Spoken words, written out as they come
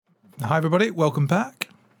Hi everybody, welcome back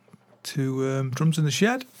to Drums in the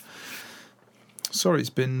Shed. Sorry, it's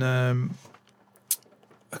been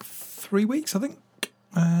 3 weeks, I think.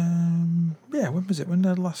 When was it? When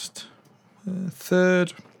the last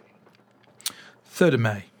 3rd of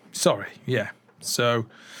May. Sorry, yeah. So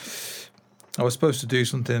I was supposed to do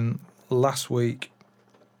something last week,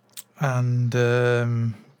 and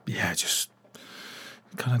just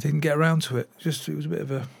kind of didn't get around to it. It was a bit of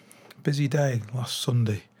a busy day last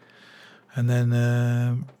Sunday. And then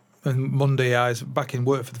on Monday, I was back in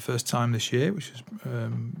work for the first time this year, which is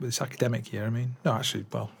this academic year.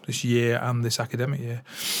 This year and this academic year,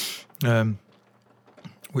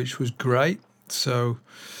 which was great. So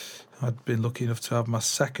I'd been lucky enough to have my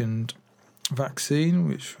second vaccine,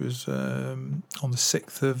 which was on the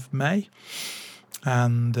 6th of May.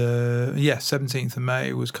 And 17th of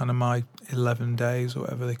May was kind of my 11 days, or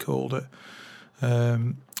whatever they called it,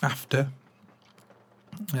 after.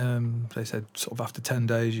 They said sort of after 10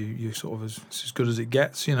 days you sort of as good as it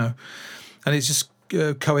gets, and it's just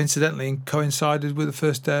coincidentally coincided with the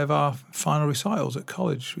first day of our final recitals at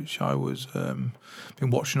college, which I was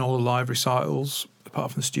been watching all the live recitals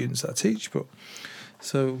apart from the students that I teach, but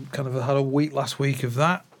so kind of had a week last week of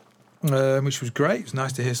that, which was great. It was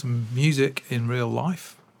nice to hear some music in real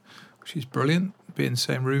life, which is brilliant. Be in the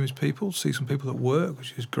same room as people, see some people at work,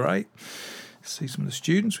 which is great. See some of the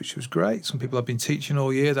students, which was great. Some people I've been teaching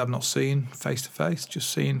all year that I've not seen face to face,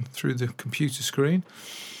 just seen through the computer screen.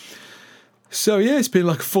 So yeah, it's been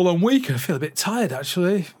like a full-on week, and I feel a bit tired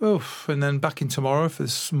actually. And then back in tomorrow for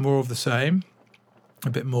more of the same.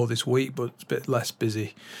 A bit more this week, but it's a bit less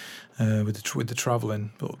busy with the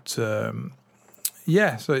travelling. But so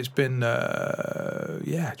it's been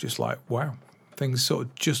just like wow, things sort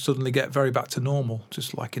of just suddenly get very back to normal,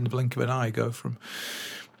 just like in the blink of an eye, go from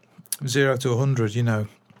 0 to 100,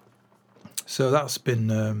 So that's been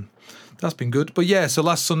good. But yeah, so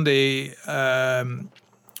last Sunday,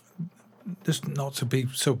 just not to be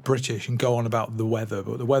so British and go on about the weather,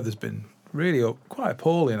 but the weather's been really quite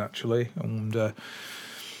appalling actually. And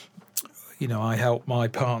I help my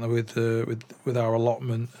partner with our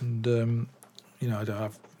allotment, and I don't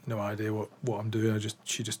have no idea what I'm doing.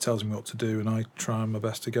 She just tells me what to do, and I try my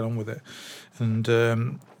best to get on with it. And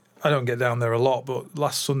I don't get down there a lot, but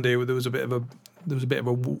last Sunday there was a bit of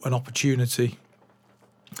an opportunity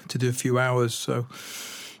to do a few hours, so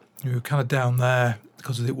we were kind of down there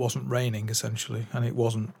because it wasn't raining essentially, and it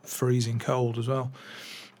wasn't freezing cold as well.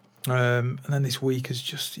 And then this week is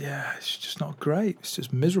just it's just not great. It's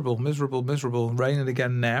just miserable, raining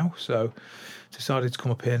again now. So decided to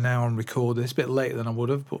come up here now and record this a bit later than I would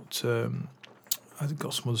have, but I've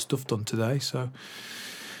got some other stuff done today, so.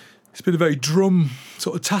 It's been a very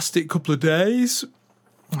drum-tastic couple of days.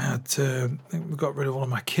 I think we got rid of one of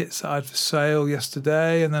my kits that I had for sale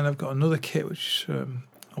yesterday, and then I've got another kit which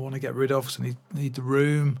I want to get rid of because I need the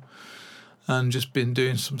room, and just been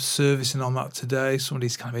doing some servicing on that today.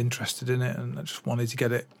 Somebody's kind of interested in it, and I just wanted to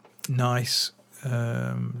get it nice,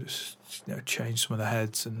 change some of the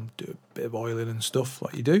heads and do a bit of oiling and stuff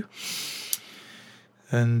like you do.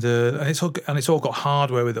 And it's all got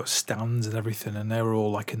hardware with those stands and everything, and they were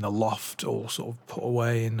all like in the loft, all sort of put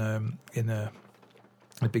away in a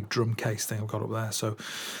big drum case thing I've got up there. So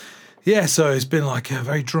so it's been like a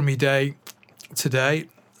very drummy day today,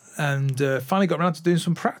 and finally got around to doing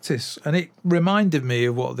some practice, and it reminded me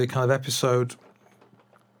of what the kind of episode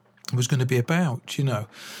was going to be about, because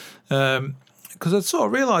I'd sort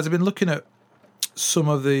of realised I've been looking at some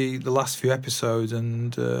of the last few episodes,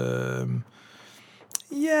 and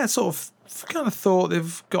sort of kind of thought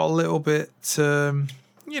they've got a little bit, a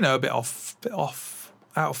bit off,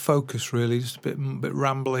 out of focus, really, just a bit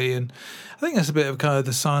rambly, and I think that's a bit of kind of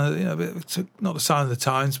the sign, not the sign of the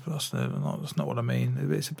times, but that's not what I mean.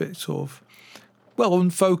 It's a bit sort of,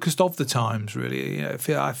 unfocused of the times, really.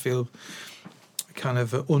 I feel kind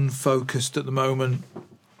of unfocused at the moment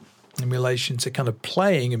in relation to kind of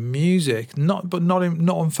playing and music, not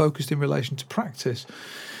unfocused in relation to practice,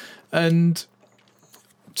 and.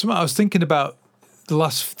 I was thinking about the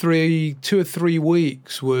last 2 or 3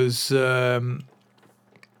 weeks was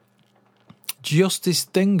just this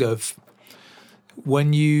thing of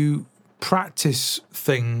when you practice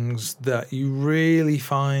things that you really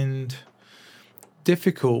find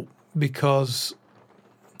difficult because,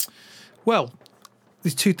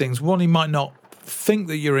 there's two things. One, you might not think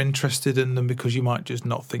that you're interested in them because you might just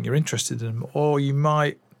not think you're interested in them, or you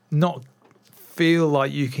might not feel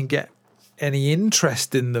like you can get any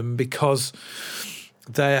interest in them because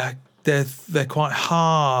they're quite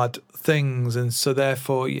hard things, and so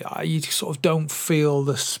therefore you sort of don't feel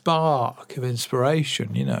the spark of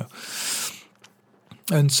inspiration,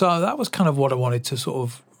 And so that was kind of what I wanted to sort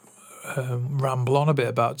of ramble on a bit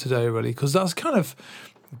about today, really, because that's kind of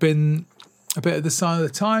been a bit of the sign of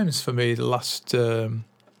the times for me. The last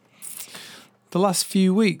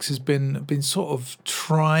few weeks has been sort of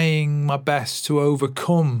trying my best to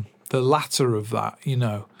overcome the latter of that, you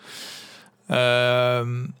know.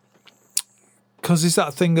 Because it's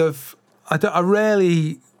that thing of I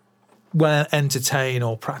rarely entertain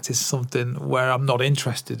or practice something where I'm not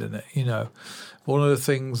interested in it, you know. One of the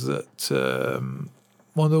things that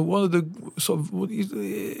one of the sort of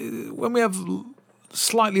when we have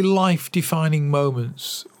slightly life-defining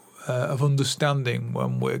moments of understanding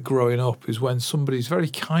when we're growing up is when somebody's very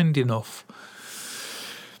kind enough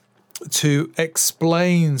to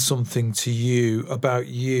explain something to you about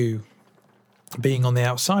you being on the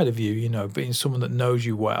outside of you, you know, being someone that knows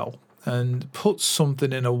you well, and puts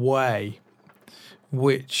something in a way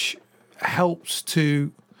which helps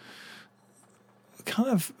to kind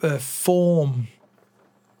of form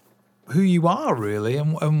who you are, really,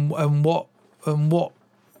 and what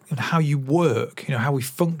and how you work, you know, how we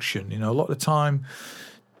function. You know, a lot of the time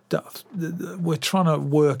that we're trying to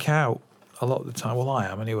work out. A lot of the time, well, I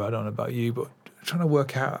am anyway. I don't know about you, but trying to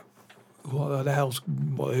work out what the hell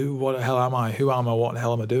am I? Who am I? What the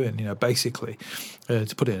hell am I doing? You know, basically,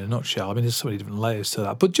 to put it in a nutshell. I mean, there's so many different layers to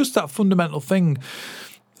that, but just that fundamental thing.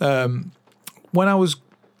 When I was,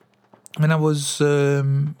 how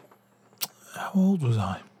old was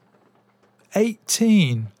I?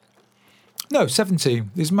 18. No,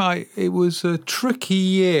 17. It was a tricky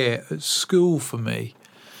year at school for me.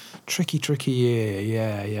 Tricky year.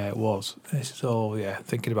 Yeah, it was. This is all,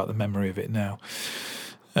 thinking about the memory of it now.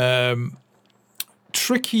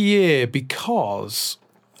 Tricky year because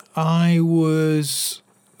I was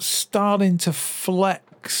starting to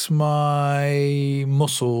flex my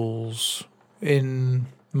muscles in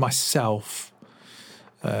myself.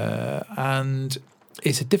 And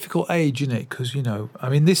it's a difficult age, isn't it? Because, you know, I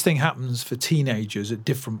mean, this thing happens for teenagers at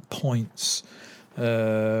different points. You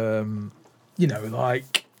know,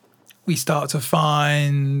 like we start to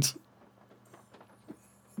find,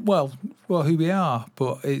 well, who we are,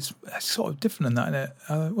 but it's sort of different than that,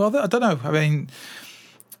 isn't it? Well, I don't know. I mean,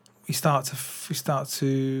 we start to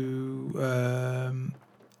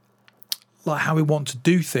like how we want to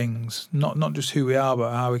do things, not just who we are,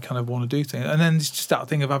 but how we kind of want to do things. And then it's just that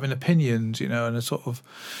thing of having opinions, you know, and a sort of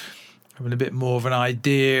having a bit more of an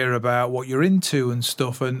idea about what you're into and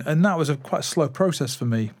stuff. And that was quite a slow process for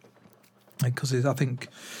me, because I think,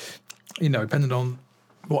 you know, depending on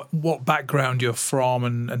what background you're from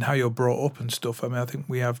and how you're brought up and stuff. I mean, I think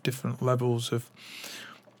we have different levels of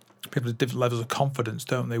people have different levels of confidence,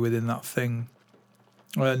 don't they, within that thing.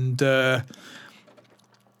 And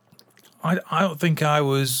I don't think I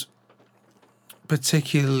was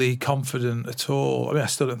particularly confident at all. I mean, I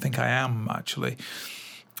still don't think I am, actually.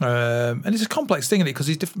 And it's a complex thing, isn't it? Because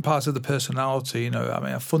these different parts of the personality, you know. I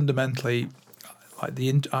mean, I fundamentally, like the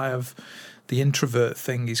introvert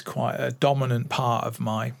thing is quite a dominant part of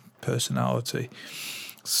my personality.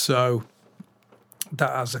 So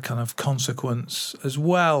that has a kind of consequence as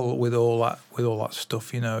well with all that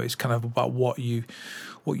stuff, you know. It's kind of about what you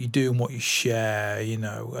do and what you share, you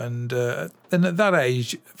know. And at that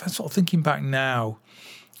age, if I'm sort of thinking back now,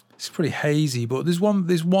 it's pretty hazy, but there's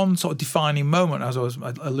one sort of defining moment, as I was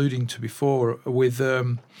alluding to before, with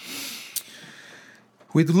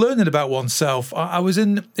learning about oneself. I was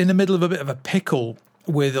in the middle of a bit of a pickle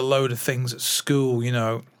with a load of things at school, you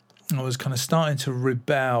know. I was kind of starting to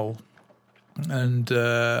rebel, and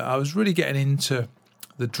I was really getting into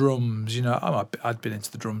the drums, you know. I'd been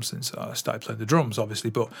into the drums since I started playing the drums,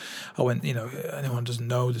 obviously, but I went, you know, anyone doesn't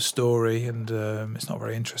know the story, and it's not a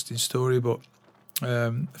very interesting story, but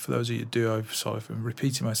for those of you who do, I'm sorry if I'm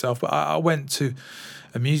repeating myself, but I went to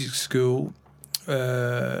a music school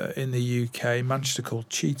in the UK, Manchester, called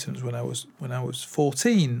Cheetham's when I was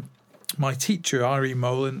 14. My teacher, Irene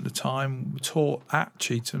Molan, at the time, taught at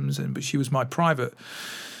Cheetham's, but she was my private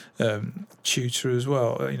tutor as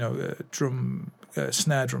well. You know,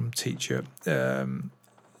 snare drum teacher,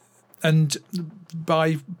 and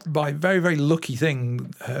by very, very lucky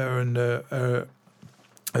thing, her and her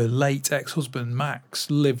late ex-husband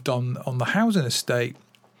Max lived on the housing estate.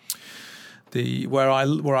 Where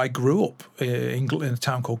I grew up in a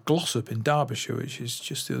town called Glossop in Derbyshire, which is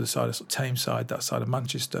just the other side of Tameside, that side of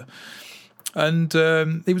Manchester. And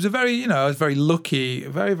it was I was very lucky,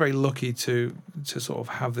 very, very lucky to sort of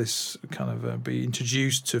have this kind of be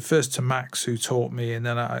introduced to Max, who taught me, and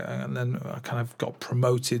then I kind of got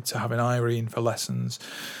promoted to having Irene for lessons.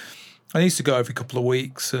 I used to go every couple of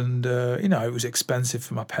weeks, and you know, it was expensive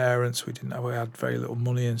for my parents. We had very little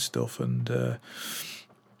money and stuff, and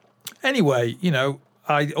Anyway,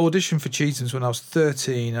 I auditioned for Cheetahs when I was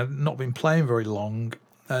 13. I'd not been playing very long,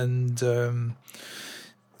 and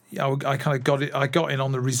I kind of got it. I got in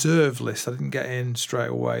on the reserve list. I didn't get in straight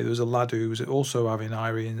away. There was a lad who was also having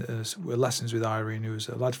Irene lessons with Irene, who was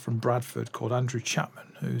a lad from Bradford called Andrew Chapman,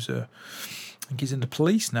 who's I think he's in the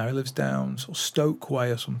police now. He lives down sort of Stoke way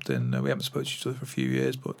or something. We haven't spoken to each other for a few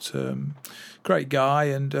years, but great guy,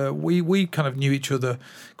 and we kind of knew each other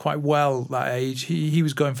quite well at that age. He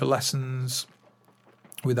was going for lessons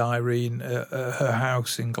with Irene at her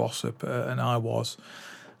house in Glossop, and I was.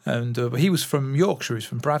 And but he was from Yorkshire. He's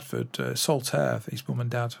from Bradford, Saltaire. His mum and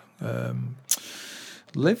dad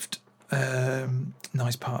lived.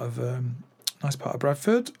 Nice part of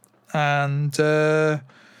Bradford, and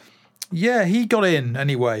he got in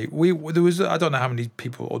anyway. There was, I don't know how many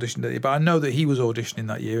people auditioned that year, but I know that he was auditioning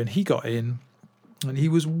that year, and he got in. And he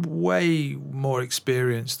was way more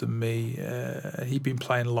experienced than me. He'd been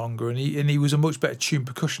playing longer, and he was a much better tune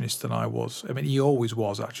percussionist than I was. I mean, he always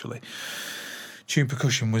was, actually. Tune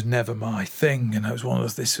percussion was never my thing, and this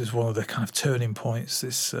was one of the kind of turning points.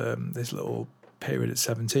 This little period at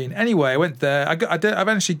 17. Anyway, I went there. I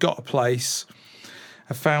eventually got a place.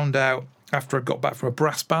 I found out after I got back from a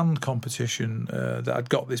brass band competition that I'd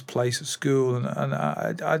got this place at school, and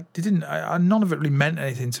none of it really meant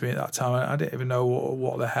anything to me at that time. I didn't even know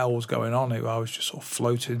what the hell was going on. I was just sort of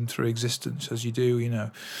floating through existence as you do,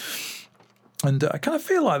 And I kind of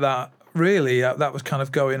feel like that. Really, that was kind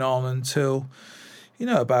of going on until,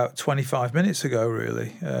 about 25 minutes ago,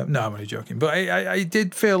 really. No, I'm only joking. But I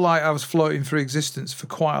did feel like I was floating through existence for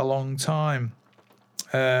quite a long time.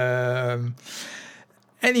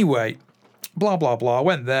 Anyway, blah, blah, blah. I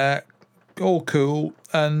went there, all cool,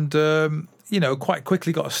 and, quite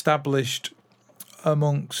quickly got established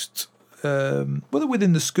amongst,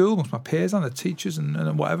 within the school, amongst my peers and the teachers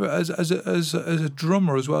and whatever, as a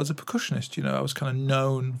drummer as well as a percussionist. I was kind of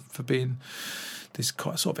known for being this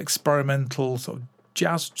quite sort of experimental, sort of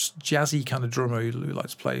jazzy kind of drummer who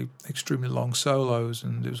liked to play extremely long solos,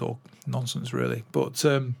 and it was all nonsense really. But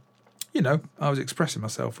I was expressing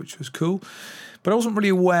myself, which was cool. But I wasn't really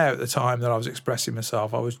aware at the time that I was expressing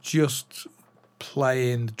myself. I was just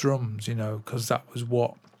playing the drums, because that was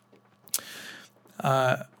what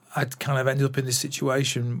I'd kind of ended up in this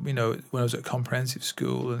situation, when I was at comprehensive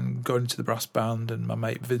school and going into the brass band and my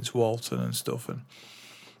mate Vince Walton and stuff. And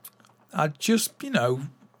I just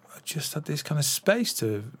had this kind of space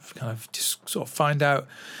to kind of just sort of find out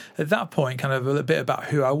at that point kind of a bit about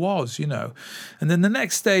who I was, And then the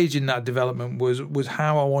next stage in that development was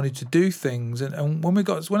how I wanted to do things. And when I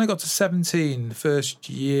got to 17, the first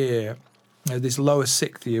year, this lower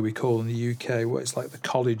sixth year we call in the UK, where it's like the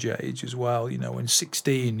college age as well. When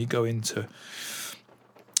 16 you go into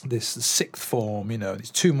this sixth form. It's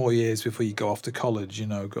 2 more years before you go off to college.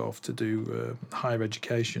 Go off to do higher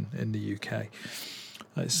education in the UK.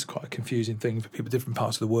 It's quite a confusing thing for people in different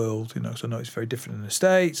parts of the world. So I know it's very different in the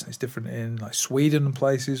States, and it's different in like Sweden and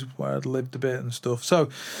places where I'd lived a bit and stuff. So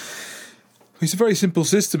it's a very simple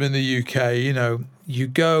system in the UK. You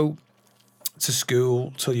go to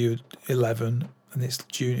school till you're 11, and it's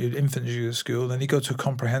infant junior school. Then you go to a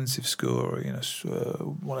comprehensive school, or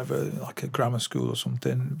whatever, like a grammar school or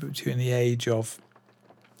something, between the age of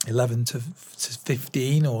 11 to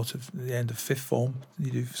 15, or to the end of fifth form.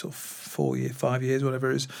 You do sort of 5 years,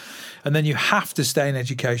 whatever it is, and then you have to stay in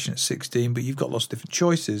education at 16. But you've got lots of different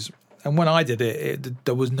choices. And when I did it,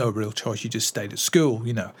 there was no real choice. You just stayed at school,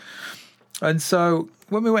 And so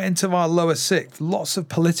when we went into our lower sixth, lots of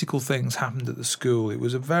political things happened at the school. It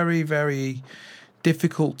was a very, very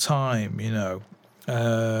difficult time,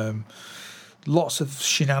 lots of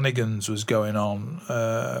shenanigans was going on.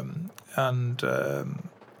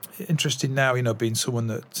 Interesting now, being someone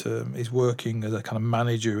that is working as a kind of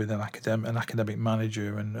manager with an academic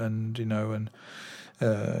manager, and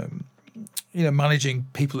managing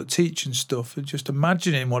people that teach and stuff, and just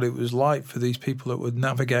imagining what it was like for these people that were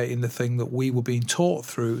navigating the thing that we were being taught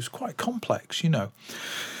through. It was quite complex, Anyway,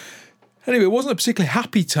 it wasn't a particularly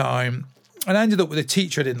happy time, and I ended up with a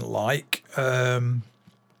teacher I didn't like.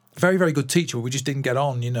 Very, very good teacher, but we just didn't get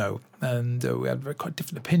on, and we had quite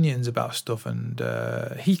different opinions about stuff, and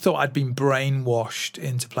he thought I'd been brainwashed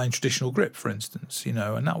into playing traditional grip, for instance,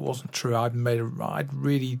 and that wasn't true. I'd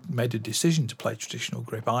really made a decision to play traditional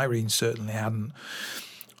grip. Irene certainly hadn't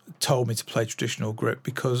told me to play traditional grip,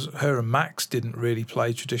 because her and Max didn't really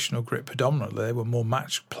play traditional grip predominantly. They were more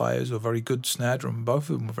match players, or very good snare drum. Both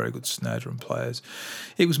of them were very good snare drum players.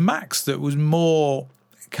 It was Max that was more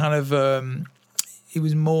kind of... he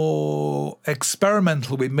was more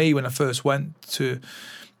experimental with me when I first went to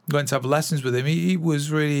going to have lessons with him, he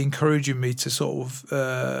was really encouraging me to sort of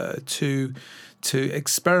to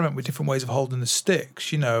experiment with different ways of holding the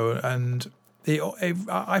sticks, and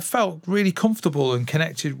I felt really comfortable and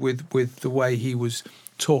connected with the way he was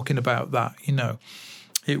talking about that.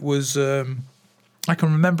 It was. I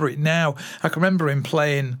can remember it now. I can remember him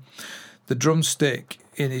playing the drumstick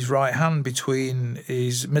in his right hand between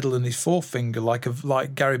his middle and his forefinger,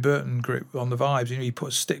 like Gary Burton grip on the Vibes. He put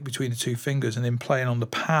a stick between the two fingers and then playing on the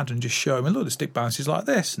pad and just showing me, look, the stick bounces like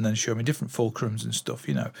this, and then showing me different fulcrums and stuff,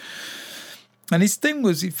 And his thing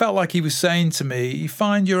was, it felt like he was saying to me, you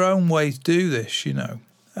find your own way to do this, and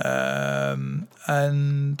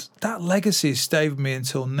that legacy has stayed with me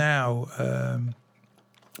until now.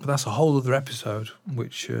 But that's a whole other episode,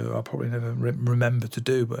 which I'll probably never remember to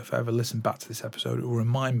do. But if I ever listen back to this episode, it will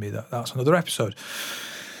remind me that that's another episode.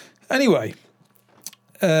 Anyway,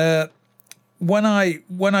 when I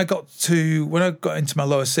got into my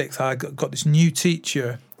lower sixth, I got this new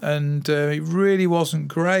teacher, and it really wasn't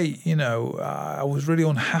great. I was really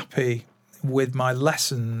unhappy with my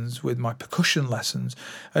lessons, with my percussion lessons,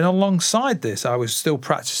 and alongside this, I was still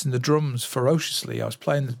practicing the drums ferociously. I was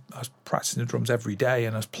practicing the drums every day,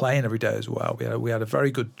 and I was playing every day as well. We had a very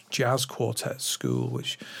good jazz quartet at school,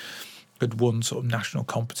 which had won sort of national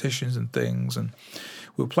competitions and things, and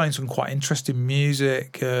we were playing some quite interesting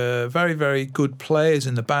music. Very, very good players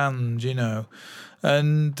in the band,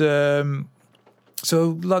 and.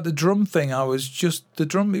 So, like the drum thing, it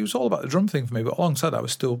was all about the drum thing for me. But alongside that, I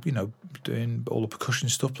was still, doing all the percussion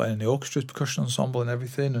stuff, playing in the orchestra's percussion ensemble and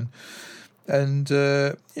everything, and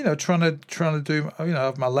trying to do,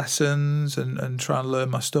 have my lessons and trying to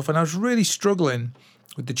learn my stuff. And I was really struggling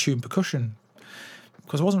with the tune percussion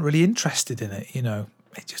because I wasn't really interested in it.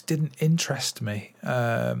 It just didn't interest me.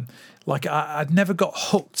 I'd never got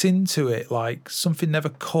hooked into it. Like something never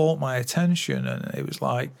caught my attention, and it was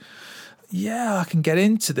like, yeah, I can get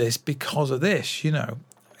into this because of this,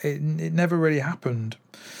 It never really happened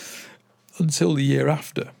until the year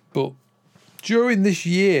after. But during this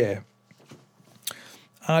year,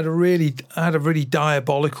 I had a really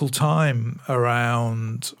diabolical time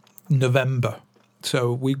around November.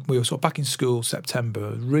 So we were sort of back in school,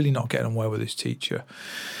 September, really not getting on well with this teacher.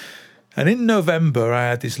 And in November,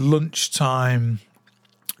 I had this lunchtime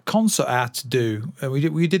concert I had to do, and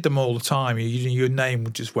we did them all the time. Your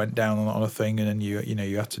name just went down on a thing, and then you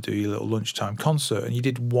had to do your little lunchtime concert, and you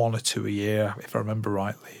did one or two a year, if I remember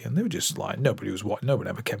rightly. And they were just like nobody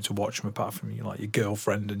ever came to watch them apart from your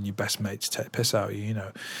girlfriend and your best mate to take the piss out of you,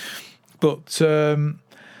 But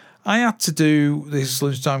I had to do this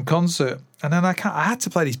lunchtime concert, and then I had to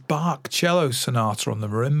play this Bach cello sonata on the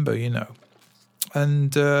marimba,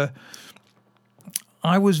 and.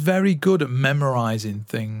 I was very good at memorizing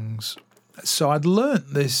things, so I'd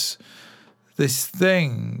learnt this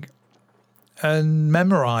thing and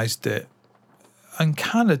memorized it, and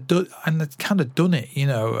kind of done it,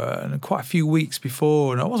 and quite a few weeks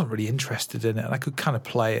before, and I wasn't really interested in it, and I could kind of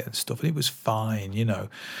play it and stuff, and it was fine,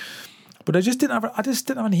 But I just didn't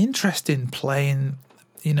have any interest in playing,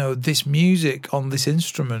 this music on this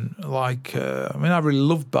instrument. I really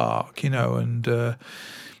love Bach, and.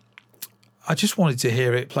 I just wanted to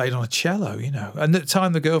hear it played on a cello, And at the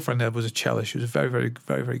time, the girlfriend there was a cellist. She was a very, very,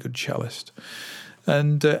 very, very good cellist.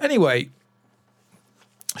 And anyway,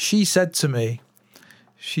 she said to me,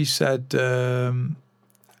 I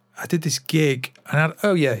did this gig, and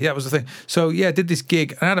that was the thing. So, I did this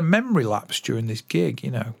gig, and I had a memory lapse during this gig,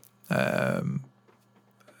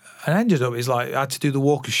 And I ended up, I had to do the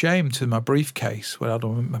walk of shame to my briefcase when I had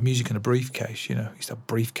my music in a briefcase, I used to have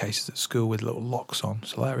briefcases at school with little locks on.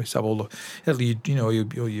 It's hilarious. Have all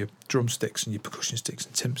your drumsticks and your percussion sticks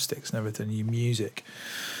and timp sticks and everything, and your music.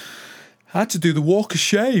 I had to do the walk of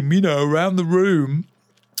shame, around the room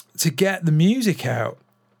to get the music out.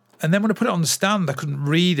 And then when I put it on the stand, I couldn't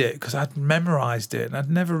read it because I'd memorised it and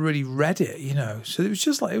I'd never really read it, So it was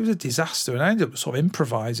just it was a disaster. And I ended up sort of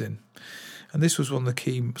improvising. And this was one of the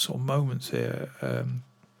key sort of moments here.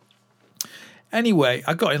 Anyway,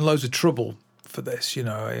 I got in loads of trouble for this,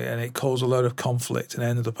 and it caused a load of conflict, and I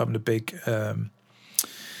ended up having a big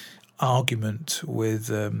argument with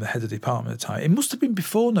the head of the department at the time. It must have been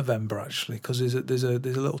before November, actually, because there's a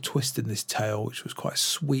little twist in this tale, which was quite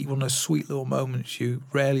sweet, one of those sweet little moments you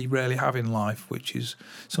rarely have in life, which is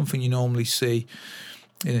something you normally see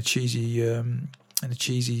in a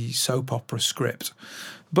cheesy soap opera script.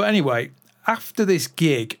 But anyway, after this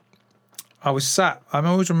gig, I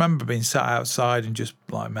always remember being sat outside and just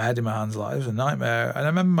my head in my hands, it was a nightmare. And I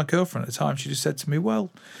remember my girlfriend at the time, she just said to me, well,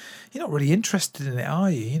 you're not really interested in it, are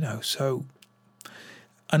you? So,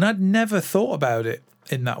 and I'd never thought about it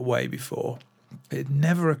in that way before. it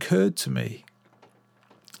never occurred to me.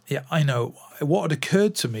 Yeah, I know. What had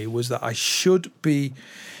occurred to me was that I should be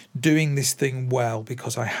doing this thing well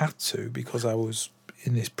because I had to, because I was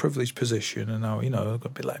in this privileged position, and I, I've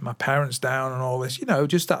got to be letting my parents down and all this,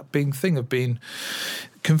 just that being thing of being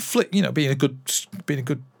conflict, being a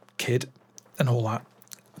good kid and all that,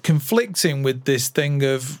 conflicting with this thing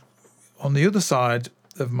of, on the other side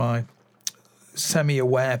of my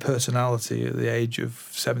semi-aware personality at the age of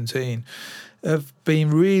 17, of being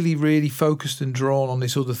really, really focused and drawn on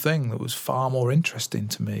this other thing that was far more interesting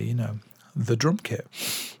to me, the drum kit.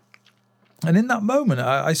 And in that moment,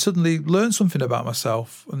 I suddenly learned something about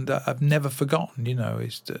myself, and that I've never forgotten,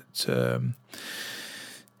 is that,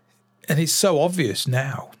 and it's so obvious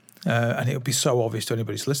now, and it'll be so obvious to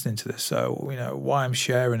anybody who's listening to this. So, why I'm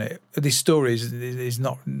sharing it. This story is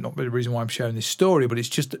not the reason why I'm sharing this story, but it's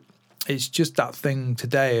just that thing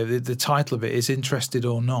today. The title of it is Interested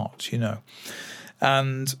or Not,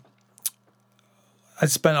 And I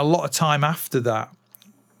spent a lot of time after that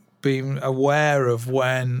being aware of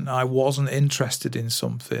when I wasn't interested in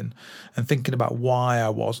something and thinking about why I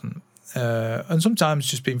wasn't. And sometimes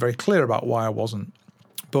just being very clear about why I wasn't.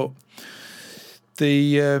 But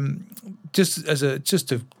just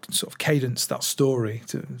to sort of cadence that story,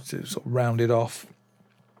 to sort of round it off,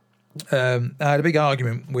 I had a big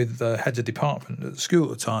argument with the head of department at the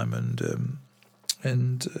school at the time,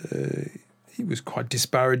 and he was quite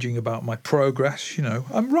disparaging about my progress,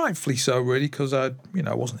 and rightfully so, really, because I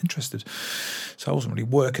wasn't interested, so I wasn't really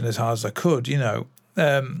working as hard as I could,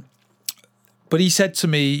 But he said to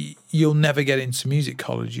me, "You'll never get into music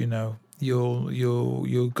college, You're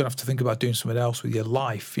gonna have to think about doing something else with your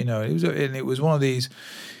life, It was one of these.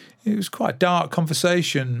 It was quite a dark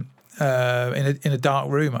conversation. In a dark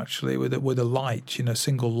room, actually, with a light,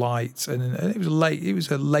 single light, and it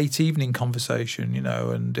was a late evening conversation,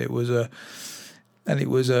 and it was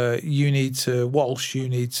you need to Walsh, you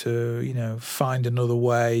need to find another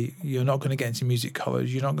way. You're not going to get into music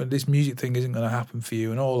college. This music thing isn't going to happen for you,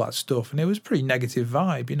 and all that stuff. And it was a pretty negative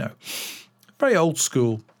vibe, very old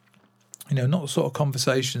school, not the sort of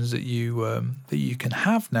conversations that you can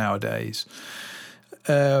have nowadays.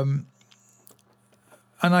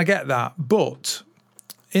 And I get that, but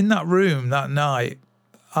in that room that night,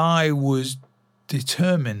 I was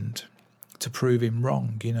determined to prove him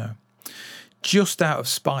wrong, just out of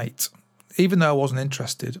spite, even though I wasn't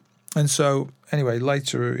interested. And so, anyway,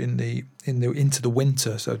 later into the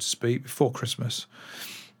winter, so to speak, before Christmas,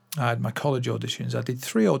 I had my college auditions. I did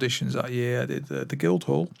 3 auditions that year. I did the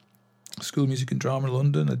Guildhall, School of Music and Drama in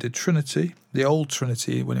London. I did Trinity, the old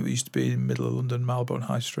Trinity, when it used to be in the middle of London, Marylebone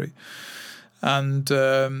High Street. And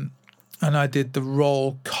I did the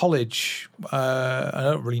Royal College. I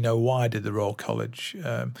don't really know why I did the Royal College.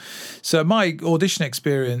 So my audition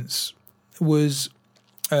experience was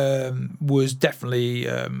definitely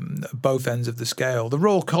both ends of the scale. The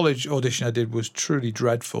Royal College audition I did was truly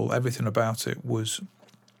dreadful. Everything about it was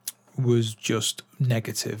just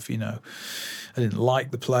negative, I didn't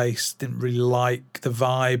like the place, didn't really like the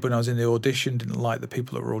vibe when I was in the audition, didn't like the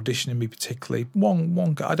people that were auditioning me particularly.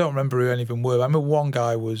 One guy, I don't remember who any of them were. I remember one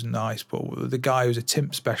guy was nice, but the guy who was a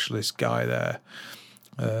timp specialist guy there,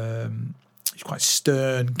 he's quite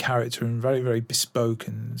stern character and very, very bespoke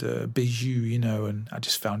and bijou, and I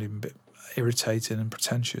just found him a bit irritating and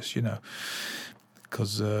pretentious,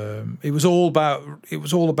 because it was all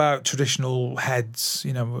about traditional heads,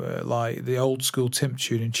 like the old school timp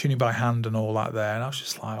tuning by hand and all that there. And I was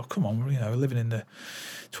just like, oh, come on, we're living in the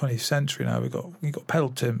 20th century now. We got pedal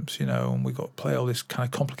timps, and we got to play all this kind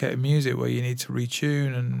of complicated music where you need to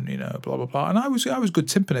retune and blah blah blah. And I was a good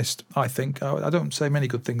timpanist, I think. I don't say many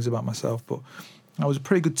good things about myself, but I was a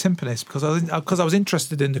pretty good timpanist because I was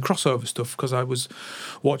interested in the crossover stuff, because I was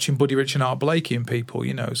watching Buddy Rich and Art Blakey and people,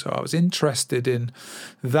 so I was interested in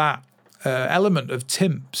that element of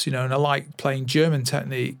timps, and I liked playing German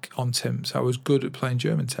technique on timps. I was good at playing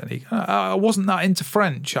German technique. I wasn't that into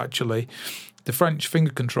French, actually. The French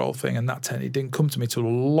finger control thing and that technique didn't come to me till a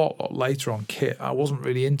lot later on kit. I wasn't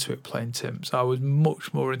really into it playing timps. I was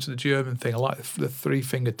much more into the German thing. I liked the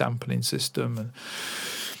 3-finger dampening system and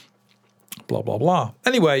blah, blah, blah.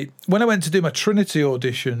 Anyway, when I went to do my Trinity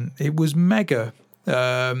audition, it was mega.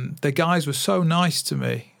 The guys were so nice to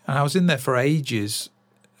me, and I was in there for ages.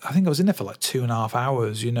 I think I was in there for like 2.5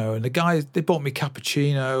 hours, and the guys, they bought me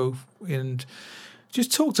cappuccino and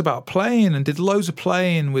just talked about playing and did loads of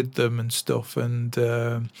playing with them and stuff. And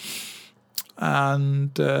then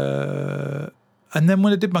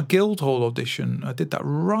when I did my Guildhall audition, I did that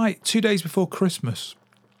right 2 days before Christmas,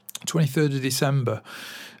 23rd of December.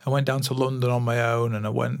 I went down to London on my own,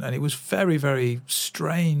 and it was very, very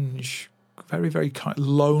strange, very, very kind of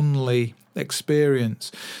lonely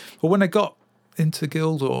experience. But when I got into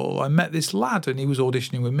Guildhall, I met this lad, and he was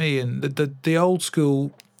auditioning with me. And the old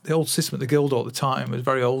school, the old system at the Guildhall at the time was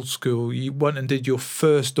very old school. You went and did your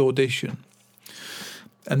first audition,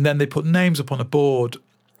 and then they put names up on a board.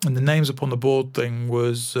 And the names up on the board thing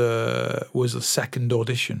was a second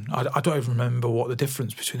audition. I don't even remember what the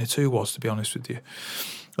difference between the two was, to be honest with you.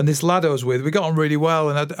 And this lad I was with, we got on really well,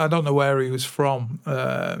 and I don't know where he was from.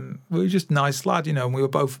 We were just a nice lad, you know, and we were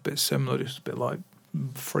both a bit similar, just a bit like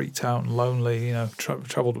freaked out and lonely, you know,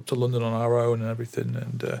 travelled up to London on our own and everything.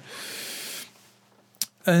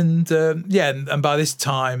 And by this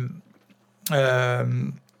time,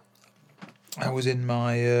 I was in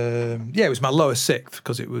my it was my lower sixth,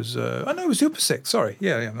 because it was it was the upper sixth. Sorry,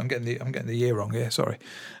 I'm getting the year wrong here. Sorry,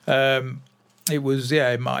 it was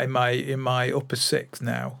in my upper sixth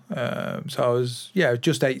now. So I was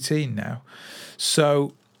just 18 now.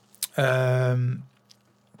 So I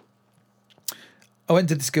went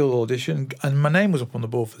to the skill audition, and my name was up on the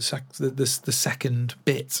board for the second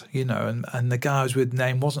bit, you know, and the guy I was with,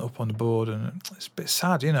 name wasn't up on the board, and it's a bit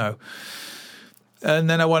sad, you know. And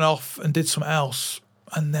then I went off and did something else.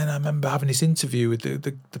 And then I remember having this interview with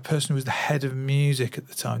the person who was the head of music at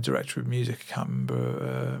the time, director of music. I can't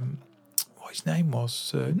remember what his name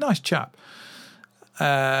was. Nice chap.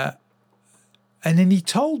 And then he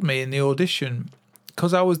told me in the audition,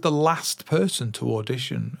 because I was the last person to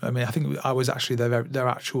audition. I mean, I think I was actually their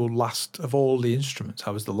actual last of all the instruments.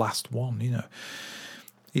 I was the last one, you know.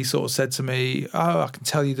 He sort of said to me, I can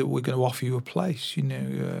tell you that we're going to offer you a place, you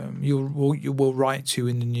know. We'll write to you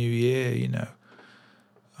in the new year, you know.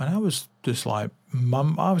 And I was just like,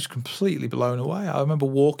 I was completely blown away. I remember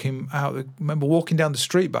walking down the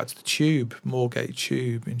street back to the Tube, Moorgate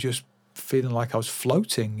Tube, and just feeling like I was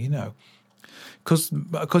floating, you know. Because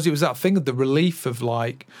it was that thing of the relief of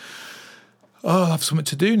like, I'll have something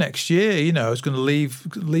to do next year, you know. I was going to leave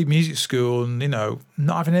music school, and, you know,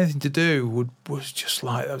 not having anything to do was just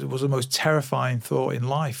like, it was the most terrifying thought in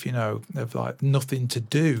life, you know, of like nothing to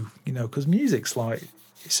do, you know, because music's like,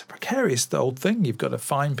 it's a precarious old thing. You've got to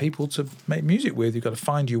find people to make music with. You've got to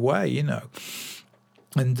find your way, you know.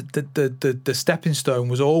 And the stepping stone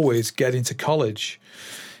was always get into college,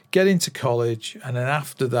 and then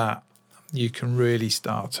after that, you can really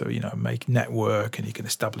start to, you know, make network, and you can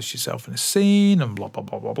establish yourself in a scene and blah, blah,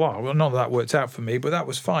 blah, blah, blah. Well, none of that worked out for me, but that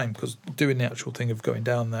was fine, because doing the actual thing of going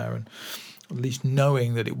down there and at least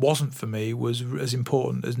knowing that it wasn't for me was as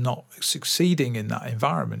important as not succeeding in that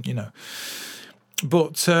environment, you know.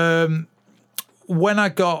 But when I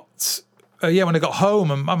got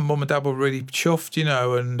home, and my mum and dad were really chuffed, you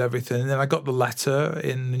know, and everything, and then I got the letter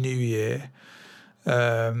in the new year,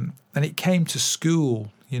 and it came to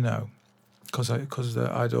school, you know, because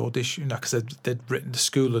I'd auditioned, because the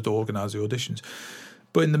school had organised the auditions.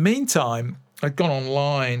 But in the meantime, I'd gone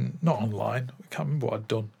not online, I can't remember what I'd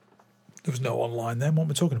done. There was no online then, what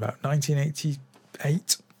am I talking about,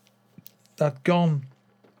 1988? I'd gone,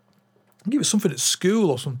 I think it was something at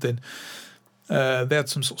school or something. They had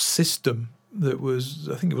some sort of system that was,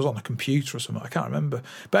 I think it was on a computer or something, I can't remember.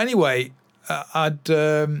 But anyway, I'd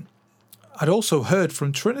also heard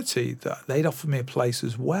from Trinity that they'd offered me a place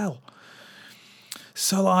as well.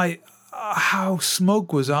 So, like, how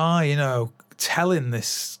smug was I, you know, telling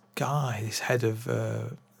this guy, this head of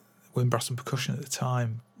wind, brass and percussion at the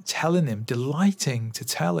time, delighting to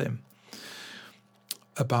tell him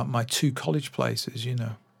about my two college places, you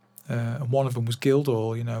know. And one of them was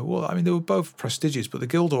Guildhall, you know. Well, I mean, they were both prestigious, but the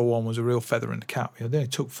Guildhall one was a real feather in the cap. You know, they only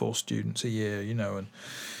took 4 students a year, you know.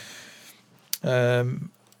 And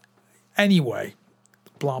anyway,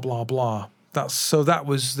 blah, blah, blah. That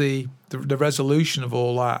was the resolution of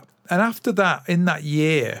all that. And after that, in that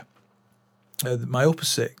year, my upper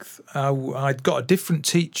sixth, I'd got a different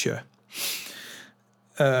teacher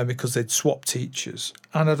because they'd swapped teachers.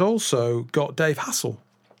 And I'd also got Dave Hassel.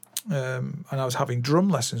 And I was having drum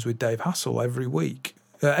lessons with Dave Hassel every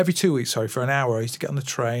 2 weeks, for an hour. I used to get on the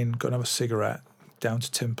train, go and have a cigarette down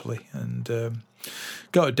to Timperley, and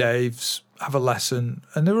go to Dave's, have a lesson.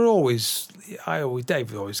 And there were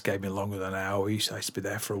Dave always gave me longer than an hour. I used to be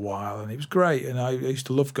there for a while, and it was great. And I used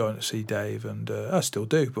to love going to see Dave, and I still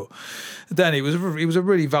do. But then it was a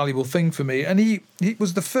really valuable thing for me. And he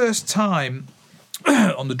was the first time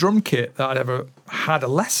on the drum kit that I'd ever had a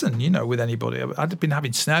lesson, you know, with anybody. I'd been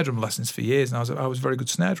having snare drum lessons for years, and I was a very good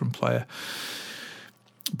snare drum player.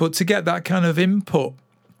 But to get that kind of input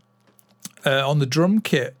on the drum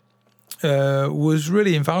kit was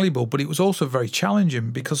really invaluable, but it was also very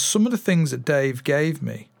challenging, because some of the things that Dave gave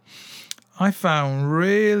me, I found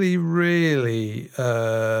really, really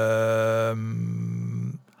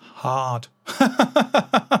hard.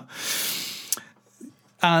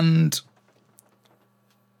 And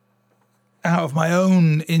out of my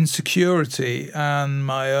own insecurity and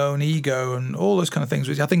my own ego and all those kind of things,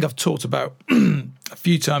 which I think I've talked about a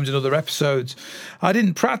few times in other episodes, I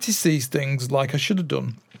didn't practice these things like I should have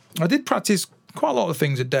done. I did practice quite a lot of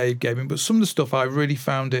things that Dave gave me, but some of the stuff I really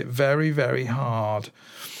found it very, very hard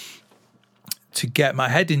to get my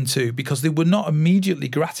head into, because they were not immediately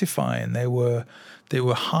gratifying. They were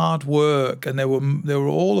hard work, and they were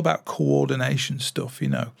all about coordination stuff, you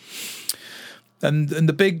know. And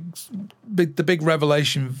the big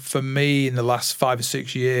revelation for me in the last 5 or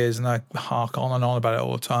 6 years, and I hark on and on about it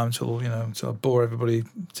all the time until I bore everybody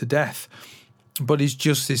to death, but it's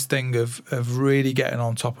just this thing of really getting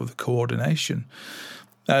on top of the coordination,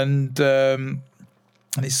 and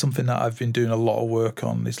it's something that I've been doing a lot of work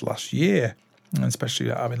on this last year, and especially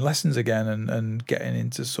having lessons again and getting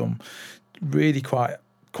into some really quite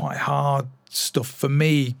hard stuff for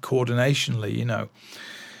me coordinationally, you know.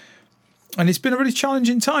 And it's been a really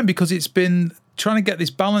challenging time, because it's been trying to get this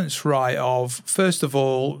balance right of, first of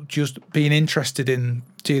all, just being interested in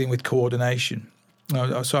dealing with coordination.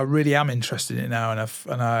 So I really am interested in it now, and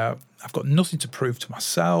I've got nothing to prove to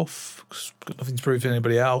myself, got nothing to prove to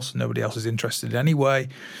anybody else, and nobody else is interested anyway.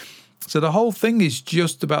 So the whole thing is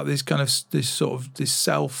just about this kind of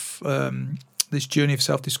this journey of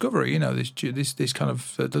self-discovery, you know, this kind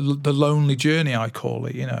of the lonely journey, I call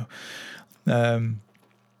it, you know.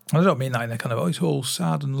 I don't mean that in a kind of, it's all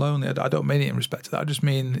sad and lonely. I don't mean it in respect to that. I just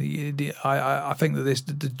mean, I think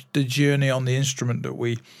that the journey on the instrument that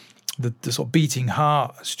the sort of beating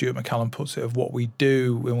heart, as Stuart McCallum puts it, of what we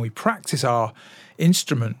do when we practice our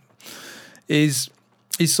instrument is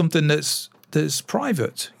something that's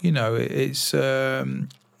private, you know. It's and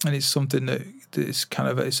it's something that it's kind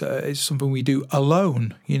of it's something we do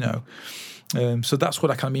alone, you know. So that's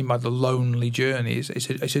what I kind of mean by the lonely journey.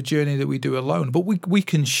 It's a journey that we do alone, but we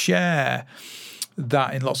can share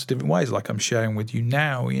that in lots of different ways, like I'm sharing with you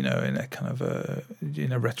now, you know, in a kind of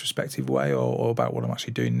in a retrospective way, or about what I'm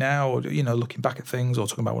actually doing now, or, you know, looking back at things, or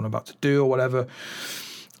talking about what I'm about to do, or whatever.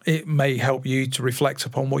 It may help you to reflect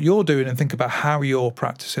upon what you're doing and think about how you're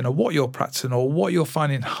practicing, or what you're practicing, or what you're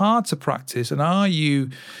finding hard to practice. And are you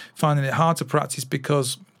finding it hard to practice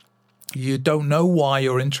because you don't know why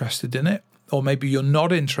you're interested in it? Or maybe you're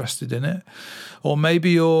not interested in it, or maybe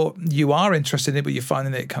you are interested in it, but you're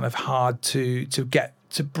finding it kind of hard to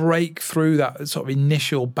break through that sort of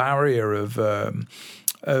initial barrier of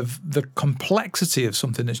the complexity of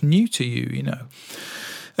something that's new to you, you know.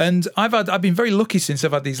 And I've been very lucky since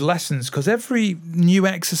I've had these lessons, because every new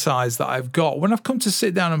exercise that I've got, when I've come to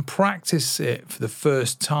sit down and practice it for the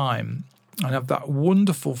first time, and have that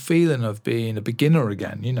wonderful feeling of being a beginner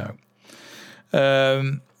again, you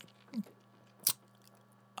know.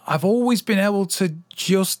 I've always been able to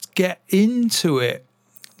just get into it,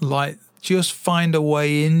 like just find a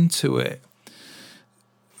way into it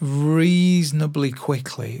reasonably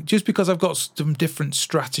quickly, just because I've got some different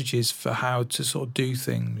strategies for how to sort of do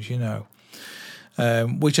things, you know,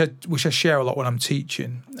 which I share a lot when I'm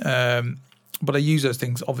teaching. But I use those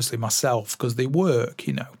things obviously myself because they work,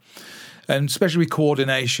 you know, and especially with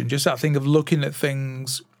coordination, just that thing of looking at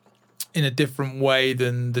things in a different way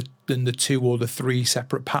than the 2 or the 3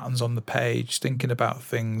 separate patterns on the page, thinking about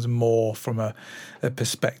things more from a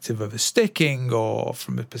perspective of a sticking, or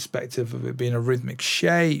from a perspective of it being a rhythmic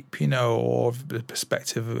shape, you know, or the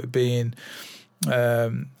perspective of it being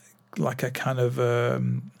like a kind of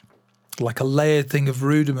like a layered thing of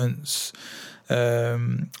rudiments.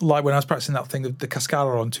 Like when I was practicing that thing of the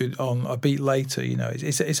cascada on a beat later, you know,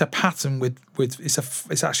 it's a pattern with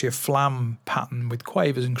it's actually a flam pattern with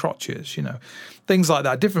quavers and crotchets, you know, things like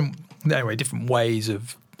that. Different ways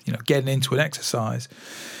of, you know, getting into an exercise.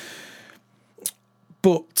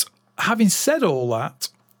 But having said all that,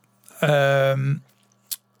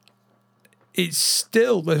 it's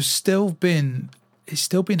still been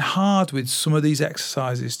hard with some of these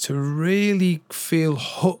exercises to really feel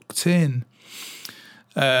hooked in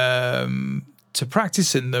to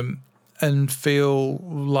practicing them and feel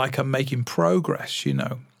like I'm making progress, you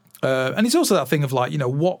know. And it's also that thing of like, you know,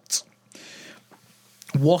 what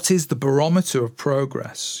is the barometer of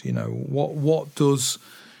progress? You know,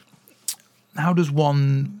 how does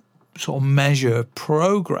one sort of measure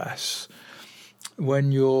progress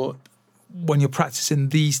when you're practicing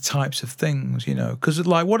these types of things, you know? Because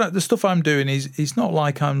like the stuff I'm doing is, it's not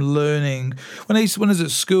like I'm learning. When I was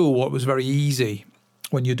at school, what was very easy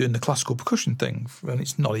when you're doing the classical percussion thing, and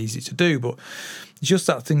it's not easy to do, but just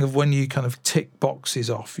that thing of when you kind of tick boxes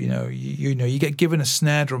off, you get given a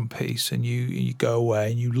snare drum piece and you go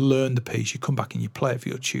away and you learn the piece, you come back and you play it for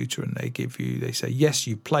your tutor and they say, yes,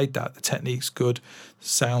 you played that, the technique's good,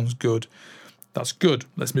 sounds good, that's good,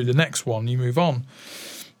 let's move to the next one, you move on.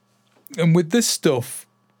 And with this stuff,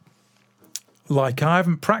 like I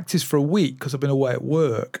haven't practiced for a week because I've been away at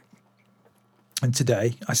work. And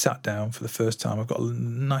today I sat down for the first time. I've got a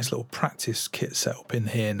nice little practice kit set up in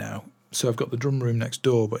here now. So I've got the drum room next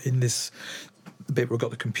door, but in this bit where I've got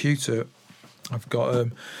the computer, I've got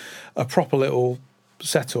a proper little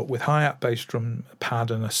setup with hi-hat, bass drum, pad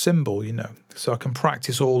and a cymbal, So I can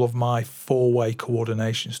practice all of my four-way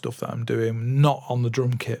coordination stuff that I'm doing, not on the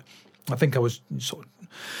drum kit. I think I was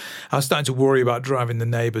starting to worry about driving the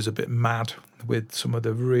neighbours a bit mad with some of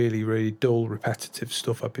the really, really dull, repetitive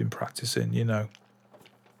stuff I've been practicing,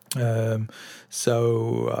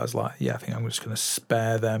 So I was like, I think I'm just going to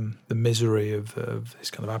spare them the misery of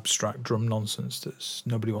this kind of abstract drum nonsense that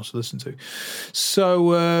nobody wants to listen to. So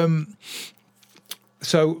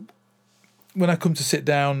when I come to sit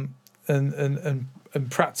down and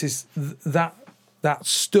practice that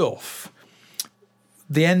stuff,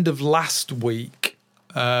 the end of last week,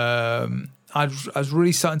 I was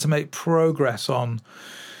really starting to make progress on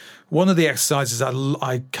one of the exercises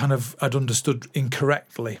I'd understood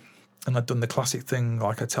incorrectly. And I'd done the classic thing,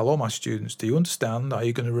 like I tell all my students, do you understand? Are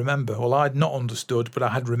you going to remember? Well, I'd not understood, but I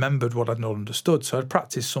had remembered what I'd not understood. So I'd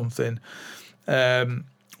practiced something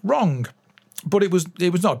wrong. But it was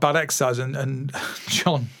not a bad exercise. And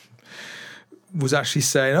John was actually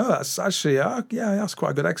saying, that's actually, that's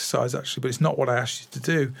quite a good exercise, actually, but it's not what I asked you to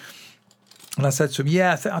do. And I said to him,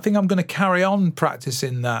 I think I'm going to carry on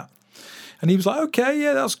practicing that. And he was like, okay,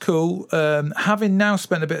 yeah, that's cool. Having now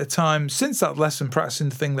spent a bit of time since that lesson practicing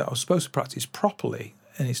the thing that I was supposed to practice properly,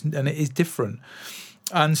 and it is different,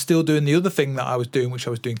 and still doing the other thing that I was doing, which I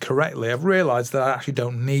was doing correctly, I've realised that I actually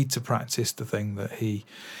don't need to practice the thing that he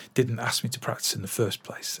didn't ask me to practice in the first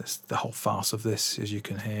place. The whole farce of this, as you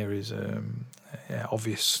can hear, is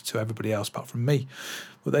obvious to everybody else apart from me.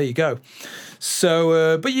 Well, there you go.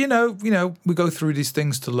 So, but we go through these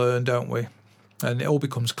things to learn, don't we? And it all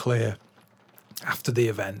becomes clear after the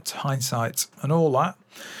event, hindsight and all that.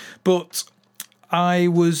 But I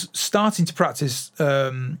was starting to practice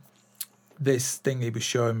this thing he was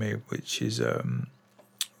showing me, which is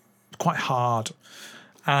quite hard.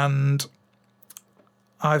 And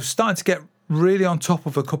I've started to get really on top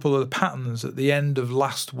of a couple of the patterns at the end of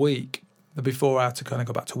last week before I had to kind of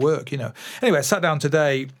go back to work, Anyway, I sat down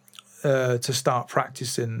today to start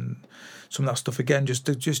practicing some of that stuff again, just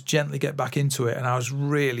to gently get back into it. And I was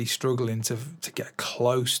really struggling to get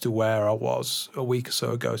close to where I was a week or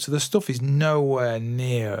so ago. So the stuff is nowhere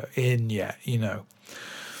near in yet,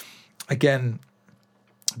 Again,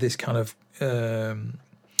 this kind of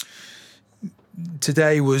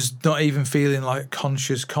today was not even feeling like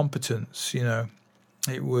conscious competence,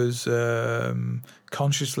 It was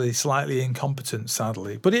consciously slightly incompetent,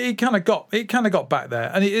 sadly, but it kind of got back there.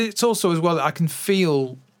 And it's also as well that I can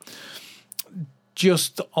feel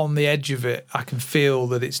just on the edge of it. I can feel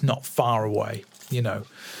that it's not far away,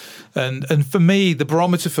 And for me, the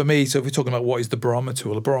barometer for me. So if we're talking about what is the barometer,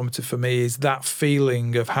 well, the barometer for me is that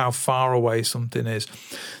feeling of how far away something is.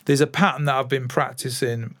 There's a pattern that I've been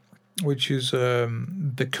practicing, which is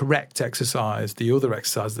the correct exercise, the other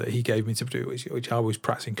exercise that he gave me to do, which I was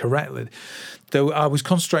practicing correctly. Though I was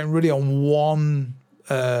concentrating really on one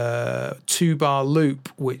 2-bar loop,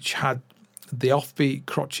 which had the offbeat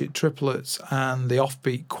crotchet triplets and the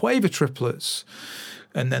offbeat quaver triplets,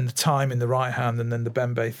 and then the time in the right hand, and then the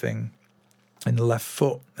bembe thing in the left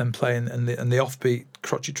foot, and playing and the offbeat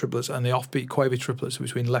crotchet triplets and the offbeat quaver triplets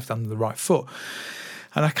between the left hand and the right foot.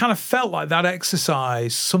 And I kind of felt like that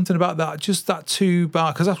exercise, something about that, just that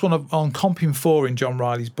 2-bar, because that's on Comping 4 in John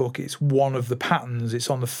Riley's book. It's one of the patterns. It's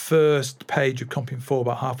on the first page of Comping 4,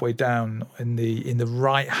 about halfway down in the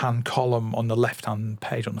right hand column on the left hand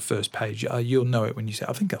page on the first page. You'll know it when you say,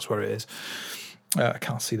 I think that's where it is. I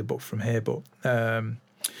can't see the book from here, but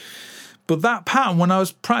that pattern, when I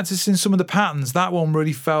was practicing some of the patterns, that one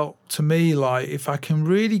really felt to me like if I can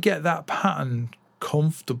really get that pattern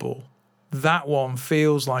comfortable, that one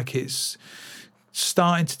feels like it's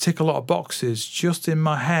starting to tick a lot of boxes just in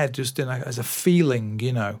my head, as a feeling,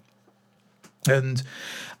 And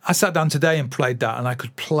I sat down today and played that, and I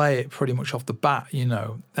could play it pretty much off the bat,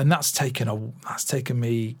 And that's taken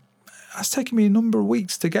me a number of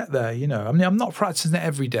weeks to get there, I mean, I'm not practicing it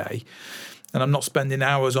every day, and I'm not spending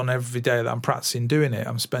hours on every day that I'm practicing doing it.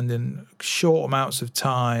 I'm spending short amounts of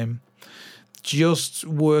time just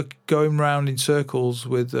going round in circles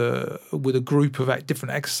with a group of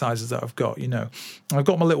different exercises that I've got. I've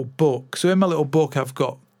got my little book. So in my little book,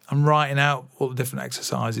 I'm writing out what the different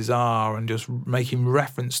exercises are and just making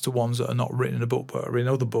reference to ones that are not written in a book but are in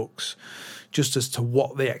other books, just as to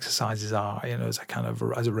what the exercises are, as a kind of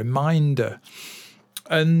as a reminder.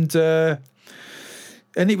 And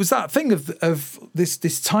it was that thing of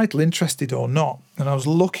this title, Interested or Not, and I was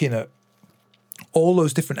looking at all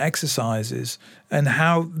those different exercises and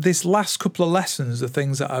how this last couple of lessons, the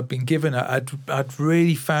things that I'd been given, I'd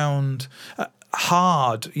really found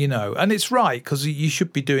hard, and it's right, because you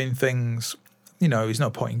should be doing things, there's no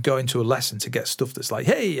point in going to a lesson to get stuff that's like,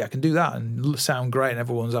 hey, I can do that and sound great and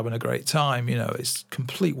everyone's having a great time. It's a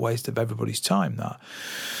complete waste of everybody's time, that.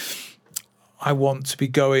 I want to be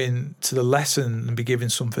going to the lesson and be giving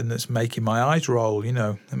something that's making my eyes roll,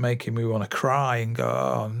 and making me want to cry and go,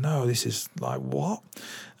 oh no, this is like what?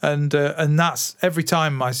 And that's every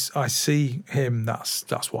time I see him,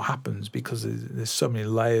 that's what happens, because there's so many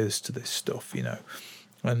layers to this stuff,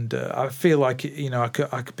 And I feel like I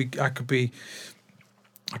could be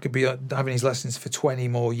having these lessons for 20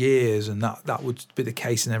 more years, and that would be the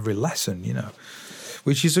case in every lesson,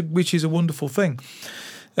 which is a wonderful thing.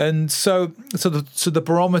 And so the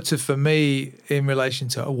barometer for me in relation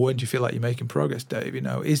to when do you feel like you're making progress, Dave,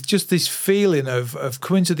 is just this feeling of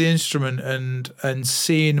coming to the instrument and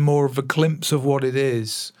seeing more of a glimpse of what it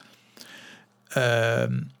is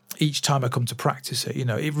each time I come to practice it.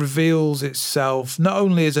 It reveals itself not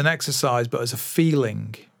only as an exercise but as a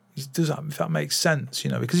feeling. If that makes sense,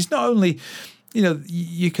 because it's not only,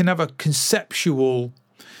 you can have a conceptual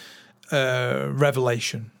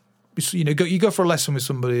revelation. You go for a lesson with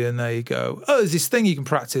somebody and they go, oh, there's this thing you can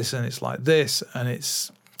practice and it's like this and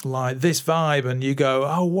it's like this vibe, and you go,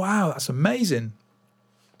 oh wow, that's amazing.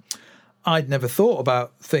 I'd never thought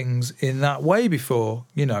about things in that way before,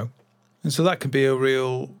 and so that can be a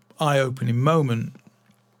real eye-opening moment.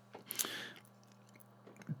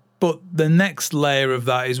 But the next layer of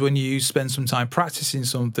that is when you spend some time practicing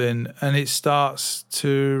something and it starts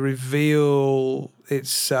to reveal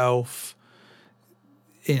itself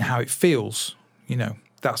in how it feels.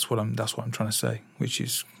 That's what I'm trying to say, which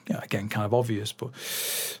is again kind of obvious, but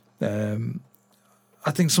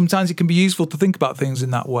I think sometimes it can be useful to think about things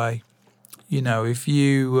in that way. If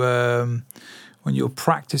you when you're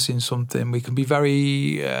practicing something, we can be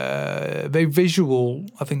very very visual,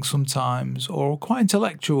 I think, sometimes, or quite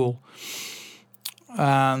intellectual,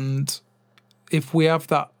 and if we have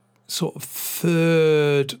that sort of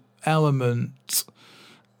third element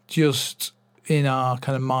just in our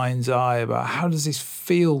kind of mind's eye about how does this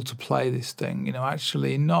feel to play this thing,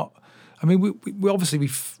 actually not. I mean, we obviously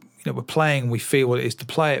we're playing, we feel what it is to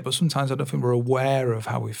play it, but sometimes I don't think we're aware of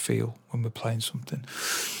how we feel when we're playing something.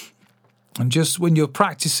 And just when you're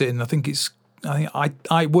practicing, I think it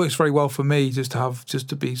works very well for me just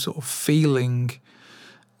to be sort of feeling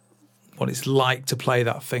what it's like to play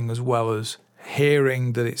that thing, as well as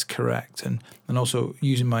hearing that it's correct, and also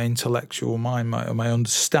using my intellectual mind, my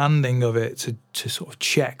understanding of it to sort of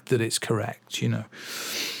check that it's correct.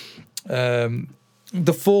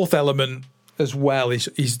 The fourth element as well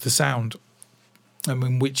is the sound. I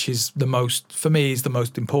mean, which is the most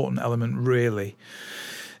important element, really.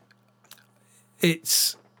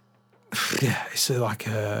 It's like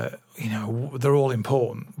they're all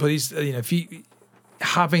important, but if you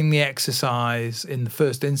having the exercise in the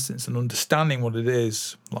first instance and understanding what it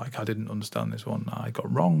is, like I didn't understand this one, I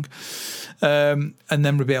got wrong, and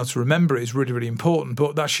then be able to remember it is really, really important.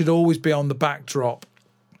 But that should always be on the backdrop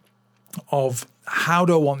of how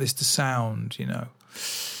do I want this to sound,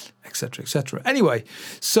 et cetera, et cetera. Anyway,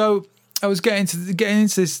 so I was getting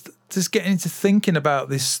into thinking about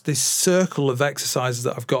this circle of exercises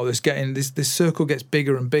that I've got. This circle gets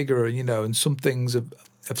bigger and bigger, and some things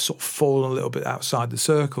have sort of fallen a little bit outside the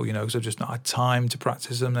circle, because I've just not had time to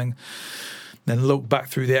practice them. Then look back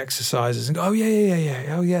through the exercises and go, oh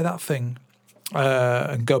yeah, that thing,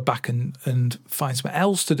 and go back and find something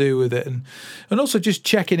else to do with it, and also just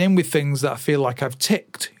checking in with things that I feel like I've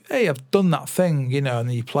ticked. Hey, I've done that thing, and then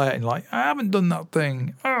you play it and you're like, I haven't done that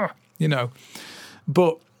thing,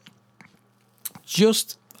 But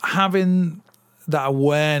just having that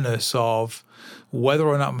awareness of whether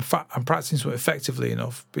or not I'm practicing something effectively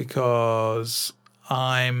enough, because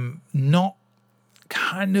I'm not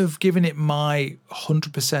kind of giving it my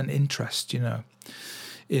 100% interest,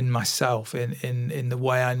 in myself, in the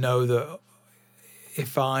way I know that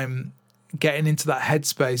if I'm getting into that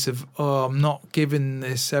headspace of, I'm not giving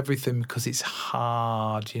this everything because it's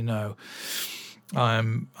hard,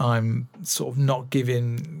 I'm sort of not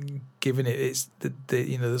giving it its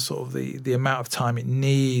the sort of the amount of time it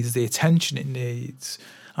needs, the attention it needs.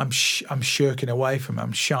 I'm shirking away from it.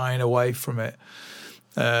 I'm shying away from it.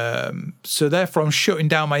 So therefore, I'm shutting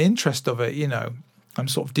down my interest of it. I'm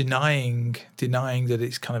sort of denying that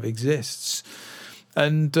it kind of exists.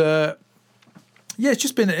 And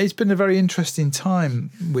it's been a very interesting time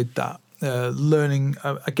with that. Learning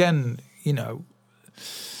again,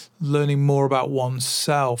 learning more about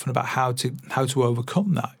oneself and about how to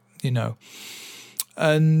overcome that,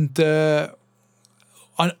 and an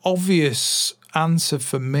obvious answer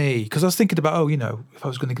for me, because I was thinking about, if I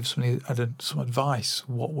was going to give somebody some advice,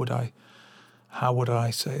 how would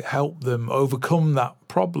I say help them overcome that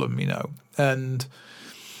problem, and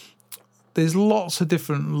there's lots of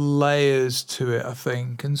different layers to it, I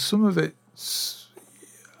think, and some of it's,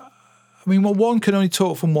 one can only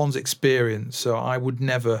talk from one's experience, so I would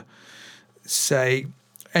never say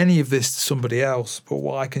any of this to somebody else. But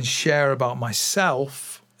what I can share about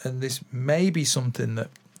myself, and this may be something that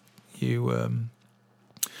you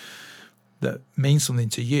that means something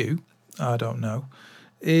to you, I don't know,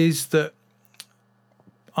 is that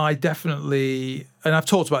I definitely, and I've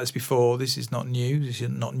talked about this before, this is not news, this is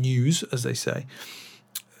not news, as they say.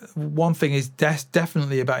 One thing is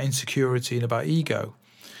definitely about insecurity and about ego.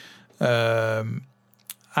 And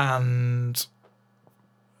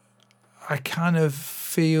I kind of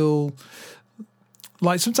feel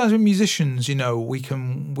like sometimes with musicians, we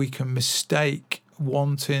can mistake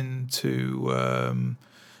wanting to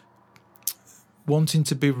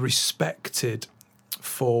be respected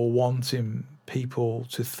for wanting people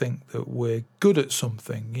to think that we're good at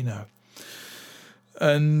something,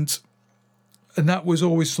 and that was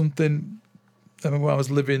always something. When I was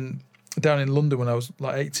living down in London when I was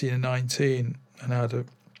like 18 and 19, and I had a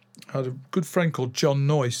good friend called John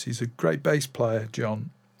Noyce. He's a great bass player, John.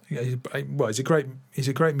 He's a great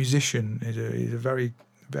musician. He's a very,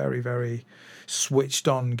 very, very switched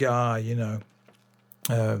on guy, he's a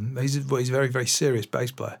very, very serious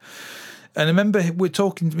bass player. And I remember me and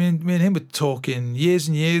him were talking years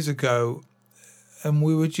and years ago, and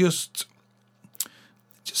we were just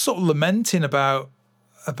sort of lamenting about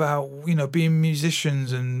being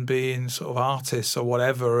musicians and being sort of artists or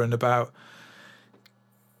whatever, and about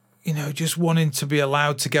just wanting to be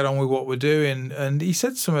allowed to get on with what we're doing. And he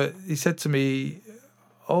said to me,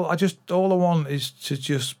 all I want is to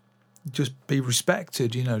just be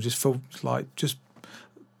respected, just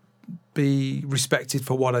be respected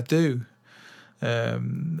for what I do.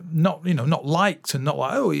 Not liked, and not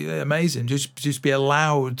like, oh, yeah, amazing, just be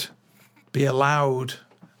allowed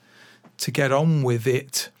to get on with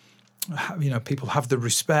it. People have the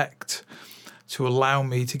respect to allow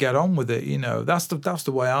me to get on with it. That's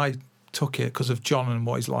the way I took it, because of John and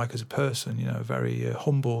what he's like as a person. Very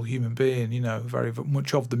humble human being. Very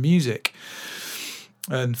much of the music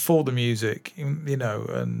and for the music.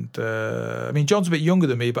 And John's a bit younger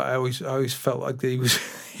than me, but I always felt like he was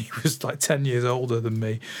like 10 years older than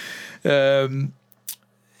me.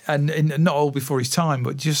 And not all before his time,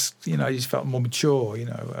 but just, he just felt more mature,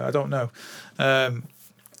 I don't know.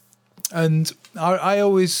 And I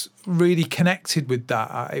always really connected with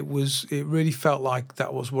that. It really felt like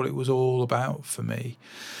that was what it was all about for me.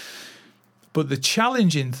 But the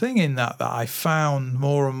challenging thing in that I found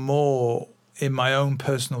more and more in my own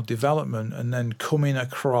personal development, and then coming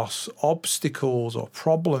across obstacles or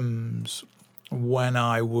problems when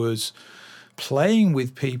I was playing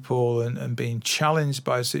with people and being challenged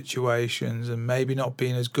by situations, and maybe not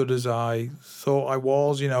being as good as I thought I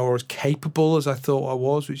was, or as capable as I thought I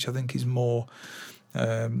was, which I think is more.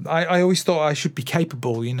 I always thought I should be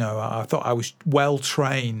capable, I thought I was well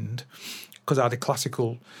trained because I had a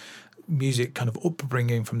classical music kind of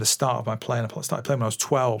upbringing from the start of my playing. I started playing when I was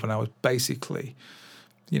 12, and I was basically,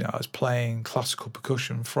 I was playing classical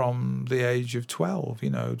percussion from the age of 12,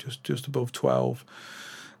 just above 12.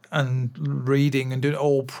 And reading and doing it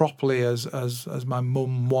all properly as my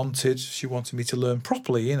mum wanted. She wanted me to learn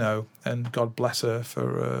properly, and God bless her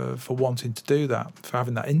for wanting to do that, for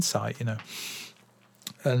having that insight,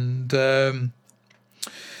 And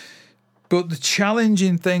but the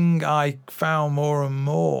challenging thing I found more and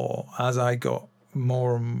more as I got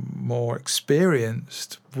more and more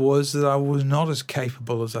experienced was that I was not as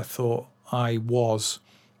capable as I thought I was.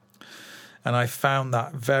 And I found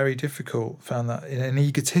that very difficult. Found that in an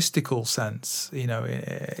egotistical sense, in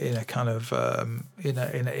a kind of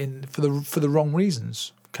for the wrong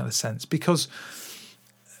reasons kind of sense. Because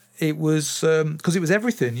it was because it was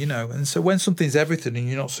everything, And so when something's everything and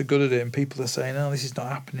you're not so good at it, and people are saying, "Oh, this is not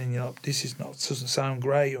happening," this is not doesn't sound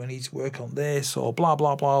great, or I need to work on this, or blah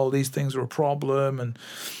blah blah. All these things are a problem, and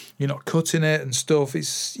you're not cutting it and stuff.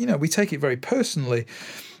 It's we take it very personally,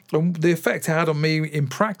 and the effect it had on me in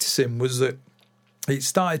practicing was that it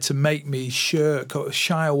started to make me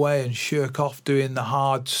shy away and shirk off doing the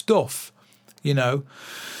hard stuff,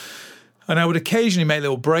 And I would occasionally make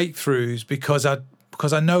little breakthroughs because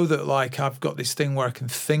I know that like I've got this thing where I can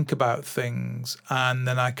think about things and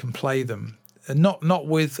then I can play them, and not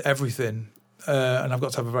with everything. And I've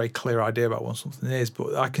got to have a very clear idea about what something is,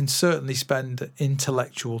 but I can certainly spend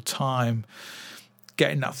intellectual time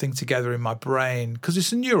getting that thing together in my brain, because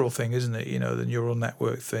it's a neural thing, isn't it? The neural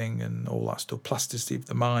network thing and all that stuff, plasticity of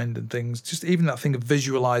the mind and things. Just even that thing of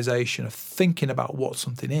visualization, of thinking about what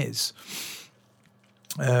something is.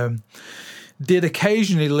 Did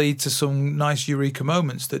occasionally lead to some nice eureka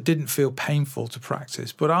moments that didn't feel painful to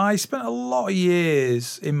practice. But I spent a lot of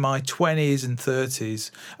years in my 20s and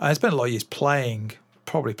 30s. I spent a lot of years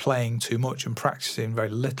probably playing too much and practicing very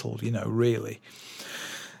little, really.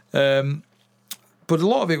 But a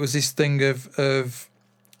lot of it was this thing of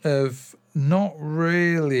not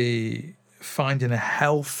really finding a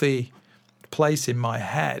healthy place in my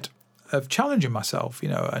head of challenging myself,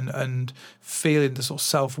 and feeling the sort of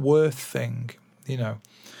self-worth thing,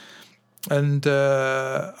 And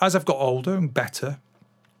as I've got older and better,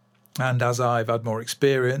 and as I've had more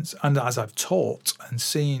experience, and as I've taught and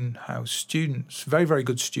seen how students, very, very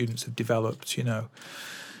good students, have developed,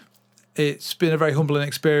 it's been a very humbling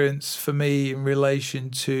experience for me in relation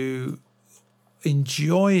to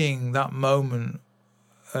enjoying that moment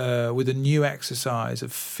with a new exercise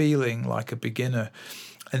of feeling like a beginner,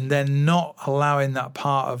 and then not allowing that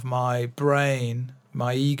part of my brain,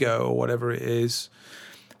 my ego or whatever it is,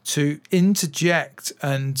 to interject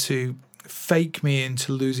and to fake me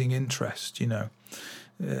into losing interest,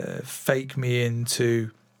 fake me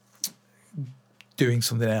into doing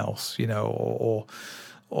something else, or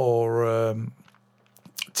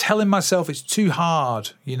telling myself it's too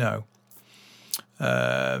hard,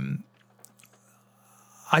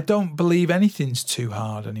 I don't believe anything's too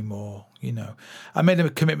hard anymore, I made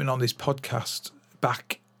a commitment on this podcast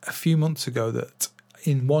back a few months ago that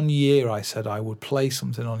in 1 year I said I would play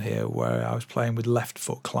something on here where I was playing with left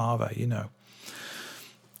foot clave,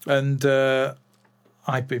 And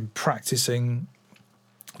I've been practicing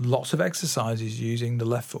lots of exercises using the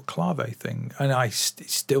left foot clave thing, and it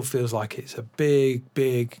still feels like it's a big,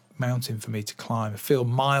 big mountain for me to climb. I feel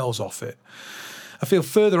miles off it. I feel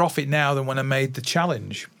further off it now than when I made the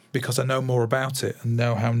challenge, because I know more about it and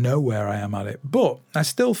know how nowhere I am at it. But I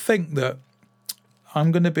still think that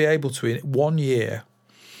I'm going to be able to, in 1 year,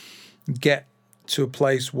 get to a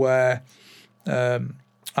place where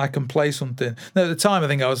I can play something. Now, at the time, I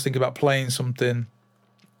think I was thinking about playing something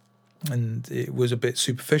and it was a bit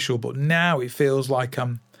superficial, but now it feels like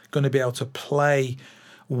I'm going to be able to play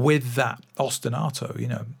with that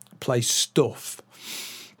ostinato, play stuff.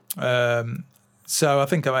 So I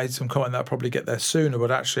think I made some comment that I'll probably get there sooner,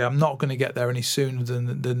 but actually I'm not going to get there any sooner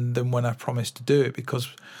than when I promised to do it, because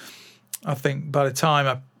I think by the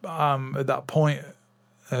time I'm at that point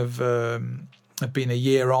of being a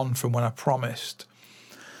year on from when I promised,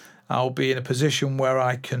 I'll be in a position where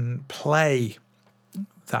I can play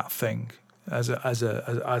that thing as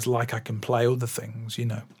like I can play other things,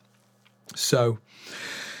 So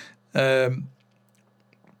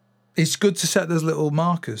it's good to set those little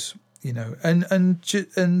markers,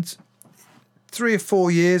 And 3 or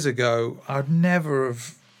 4 years ago, I would never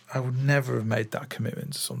have made that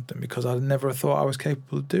commitment to something, because I never thought I was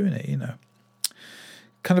capable of doing it,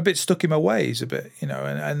 Kind of a bit stuck in my ways a bit,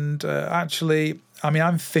 and actually, I mean,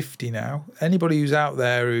 I'm 50 now. Anybody who's out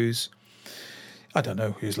there I don't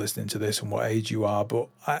know who's listening to this and what age you are, but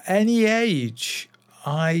at any age,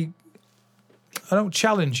 I don't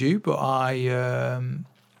challenge you, but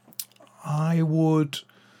I would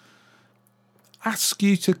ask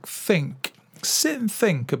you to sit and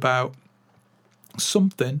think about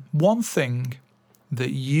one thing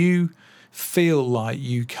that you feel like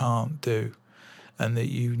you can't do and that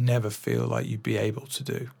you never feel like you'd be able to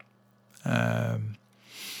do.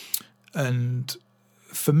 And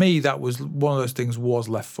for me, that was one of those things, was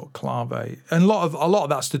left foot clave, and a lot of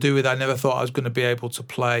that's to do with I never thought I was going to be able to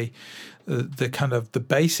play the kind of the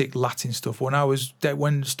basic Latin stuff.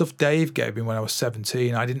 When stuff Dave gave me when I was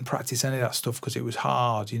 17, I didn't practice any of that stuff because it was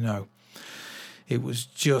hard, It was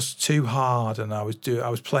just too hard, and I was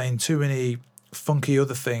playing too many funky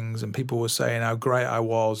other things, and people were saying how great I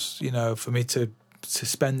was, for me to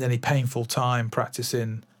spend any painful time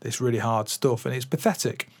practicing this really hard stuff, and it's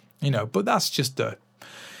pathetic. But that's just a,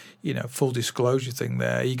 full disclosure thing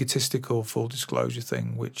there, egotistical full disclosure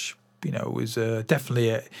thing, which, was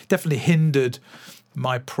definitely hindered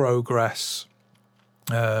my progress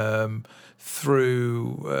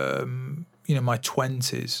through, my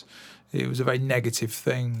 20s. It was a very negative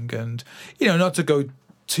thing. And, not to go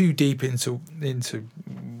too deep into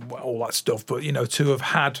all that stuff, but, to have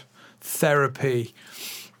had therapy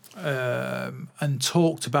and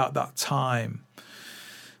talked about that time,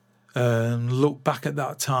 look back at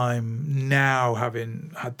that time now,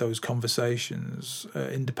 having had those conversations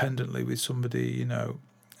independently with somebody,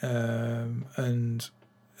 and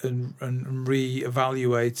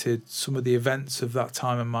re-evaluated some of the events of that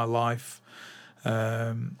time in my life.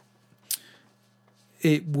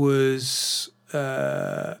 It was,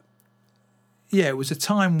 it was a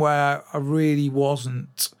time where I really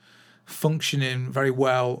wasn't functioning very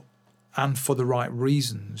well, and for the right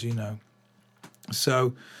reasons,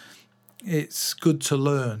 So it's good to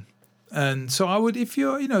learn. And so I would, if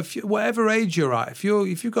you're whatever age you're at, if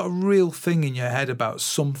you've got a real thing in your head about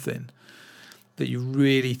something that you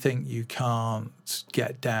really think you can't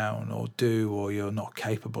get down or do, or you're not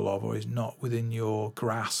capable of, or is not within your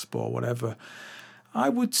grasp or whatever, I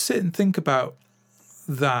would sit and think about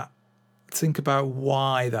that, think about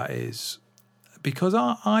why that is. Because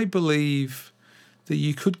I believe that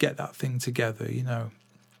you could get that thing together,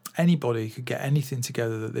 Anybody could get anything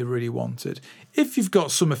together that they really wanted. If you've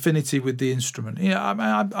got some affinity with the instrument,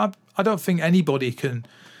 I don't think anybody can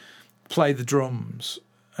play the drums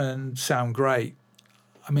and sound great.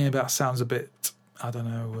 I mean, that sounds a bit, I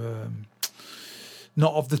don't know,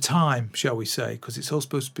 not of the time, shall we say, because it's all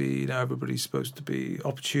supposed to be, everybody's supposed to be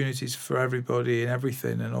opportunities for everybody and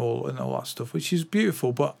everything and all that stuff, which is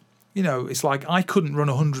beautiful. But, it's like I couldn't run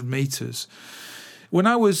 100 meters. When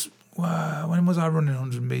was I running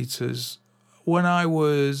 100 meters? When I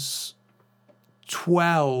was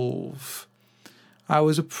 12, I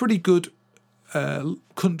was a pretty good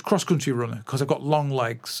cross-country runner because I got long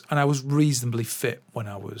legs and I was reasonably fit when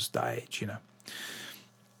I was that age,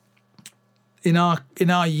 In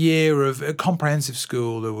our year of comprehensive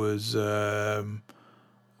school, there was, I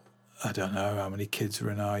don't know how many kids were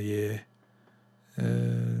in our year.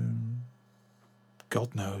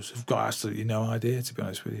 God knows. I've got absolutely no idea, to be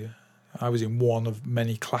honest with you. I was in one of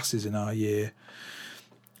many classes in our year.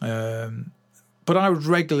 But I would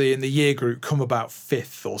regularly in the year group come about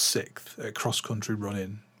 5th or 6th at cross-country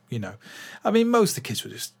running, I mean, most of the kids were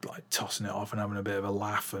just like tossing it off and having a bit of a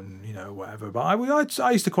laugh and, whatever. But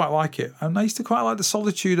I used to quite like it. And I used to quite like the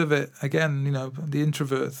solitude of it. Again, the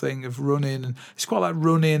introvert thing of running. And it's quite like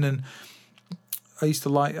running. And I used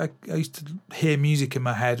to hear music in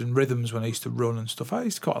my head and rhythms when I used to run and stuff. I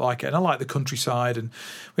used to quite like it. And I liked the countryside. And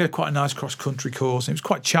we had quite a nice cross-country course. And it was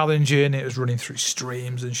quite challenging. It was running through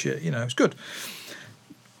streams and shit. It was good.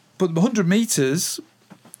 But the 100 metres,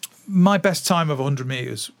 my best time of 100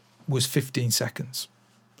 metres was 15 seconds.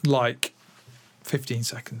 Like 15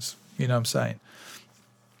 seconds. You know what I'm saying?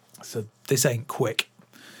 So this ain't quick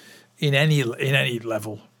in any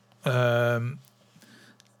level. And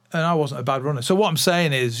I wasn't a bad runner. So what I'm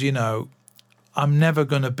saying is, I'm never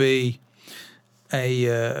going to be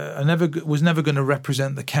was never going to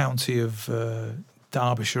represent the county of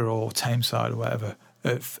Derbyshire or Tameside or whatever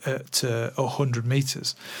at 100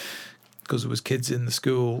 metres, because there was kids in the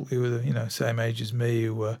school who were, same age as me,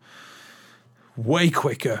 who were way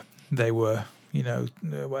quicker. They were,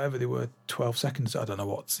 whatever they were, 12 seconds. I don't know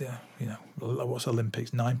what's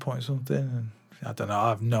Olympics, 9 point something. And I don't know. I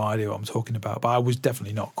have no idea what I'm talking about. But I was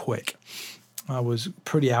definitely not quick. I was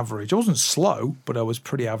pretty average. I wasn't slow, but I was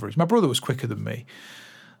pretty average. My brother was quicker than me.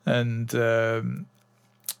 And,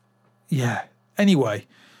 Anyway,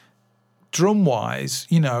 drum-wise,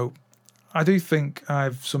 I do think I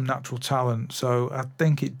have some natural talent, so I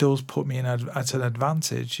think it does put me at an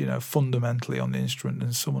advantage, fundamentally on the instrument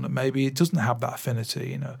than someone that maybe doesn't have that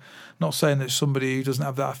affinity. Not saying that somebody who doesn't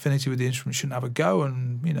have that affinity with the instrument shouldn't have a go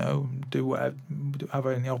and do whatever, have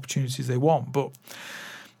any opportunities they want. But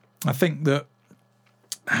I think that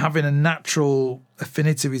having a natural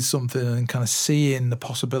affinity with something and kind of seeing the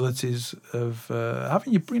possibilities of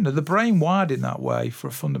having the brain wired in that way for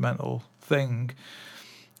a fundamental thing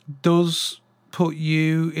does put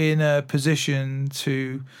you in a position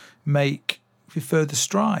to make further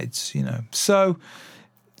strides, So,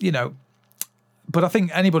 but I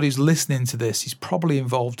think anybody who's listening to this is probably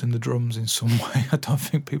involved in the drums in some way. I don't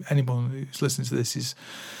think anyone who's listening to this is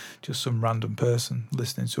just some random person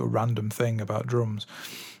listening to a random thing about drums.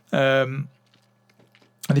 And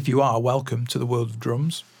if you are, welcome to the world of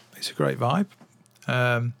drums. It's a great vibe.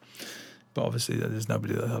 But obviously there's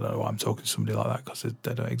nobody that, I don't know why I'm talking to somebody like that, because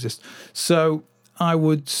they don't exist. So I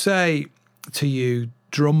would say to you,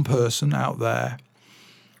 drum person out there,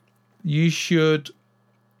 you should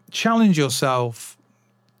challenge yourself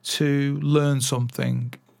to learn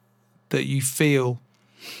something that you feel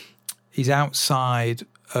is outside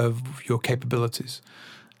of your capabilities,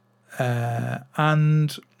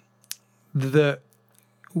 and that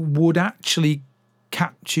would actually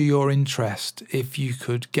capture your interest if you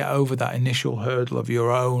could get over that initial hurdle of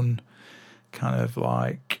your own kind of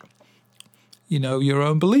like, your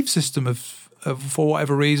own belief system of for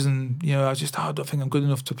whatever reason, I don't think I'm good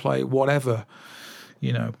enough to play whatever,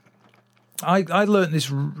 I learned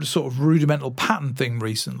this sort of rudimental pattern thing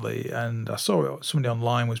recently, and I saw somebody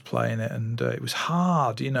online was playing it, and it was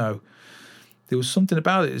hard, There was something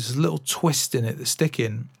about it, there's a little twist in it that's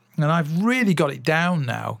sticking, and I've really got it down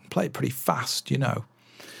now, play it pretty fast,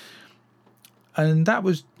 And that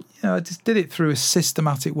was, I just did it through a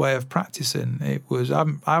systematic way of practicing. It was, I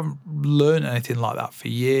haven't learned anything like that for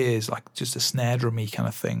years, like just a snare drummy kind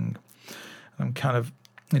of thing. I'm kind of,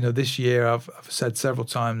 this year I've said several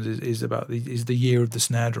times is the year of the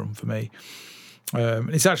snare drum for me.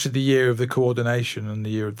 It's actually the year of the coordination and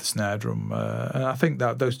the year of the snare drum. And I think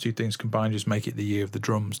that those two things combined just make it the year of the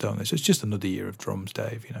drums, don't they? So it's just another year of drums,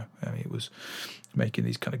 Dave, it was making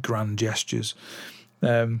these kind of grand gestures.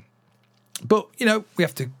 But, we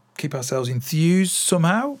have to keep ourselves enthused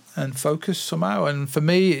somehow and focused somehow. And for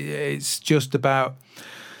me, it's just about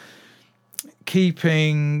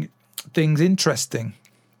keeping things interesting.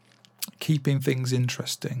 It's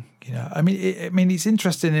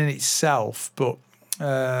interesting in itself, but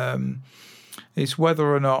it's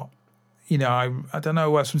whether or not, I don't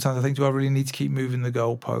know, where sometimes I think, do I really need to keep moving the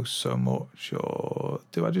goalposts so much, or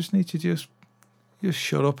do I just need to just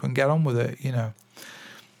shut up and get on with it,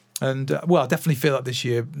 And, I definitely feel like this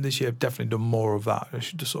year I've definitely done more of that. I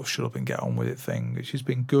should just sort of shut up and get on with it thing, which has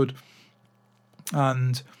been good.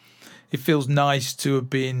 And it feels nice to have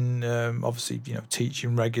been, obviously,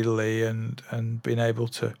 teaching regularly and being able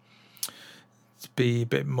to be a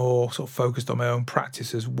bit more sort of focused on my own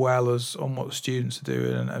practice as well as on what the students are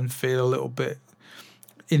doing, and feel a little bit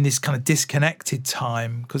in this kind of disconnected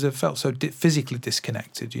time, because I felt so physically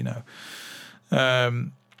disconnected, to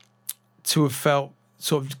have felt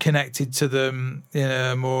sort of connected to them in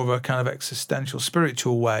a more of a kind of existential,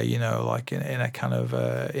 spiritual way, like in a kind of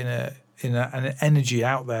an energy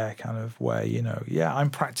out there kind of way, Yeah, I'm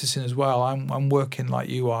practicing as well. I'm working like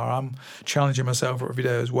you are. I'm challenging myself every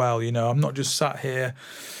day as well. I'm not just sat here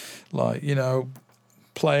like,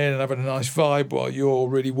 playing and having a nice vibe while you're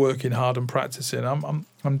really working hard and practicing.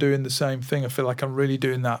 I'm doing the same thing. I feel like I'm really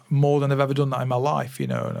doing that more than I've ever done that in my life,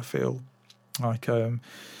 and I feel like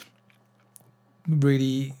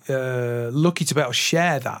really lucky to be able to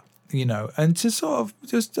share that, and to sort of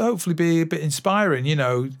just hopefully be a bit inspiring,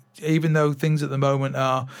 even though things at the moment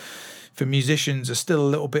are, for musicians, are still a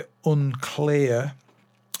little bit unclear,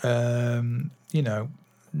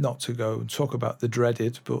 not to go and talk about the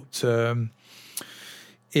dreaded, but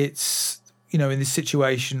it's, in this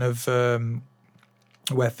situation of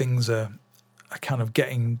where things are kind of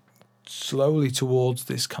getting slowly towards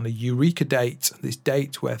this kind of eureka date, this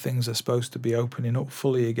date where things are supposed to be opening up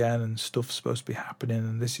fully again, and stuff's supposed to be happening,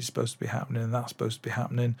 and this is supposed to be happening, and that's supposed to be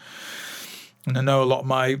happening. And I know a lot of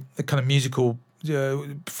my kind of musical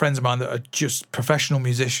friends of mine that are just professional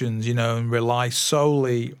musicians, and rely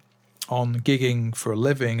solely on gigging for a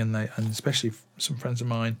living, and especially some friends of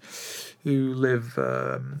mine who live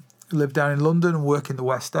down in London and work in the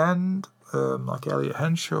West End, like Elliot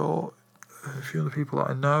Henshaw, a few other people that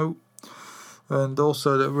I know, and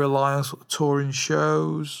also that rely on sort of touring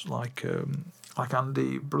shows, like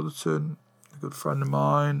Andy Brotherton, a good friend of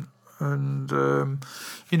mine, and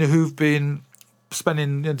who've been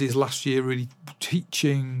spending these last year really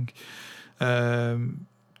teaching, doing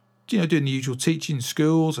the usual teaching in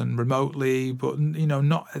schools and remotely, but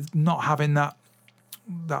not having that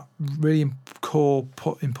really core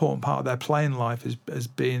important part of their playing life has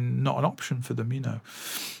been not an option for them, And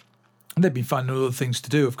they've been finding other things to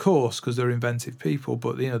do, of course, because they're inventive people.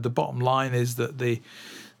 But the bottom line is that the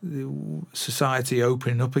society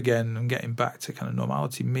opening up again and getting back to kind of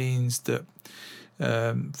normality means that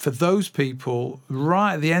for those people,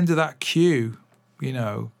 right at the end of that queue,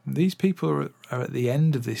 these people are at the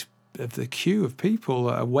end of the queue of people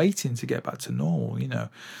that are waiting to get back to normal.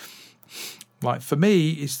 Like for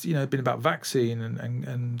me, it's been about vaccine,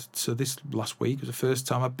 and so this last week was the first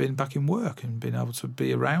time I've been back in work and been able to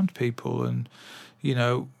be around people and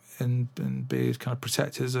and be as kind of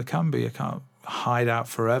protected as I can be. I can't hide out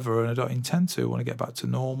forever, and I don't intend to. I want to get back to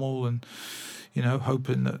normal, and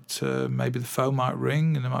hoping that maybe the phone might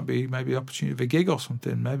ring and there might be maybe opportunity for a gig or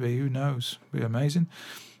something. Maybe, who knows? It'd be amazing.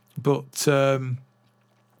 But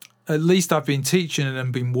at least I've been teaching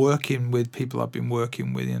and been working with people I've been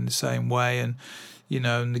working with in the same way, and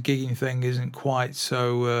and the gigging thing isn't quite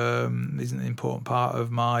so isn't an important part of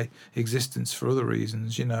my existence for other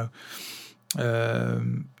reasons.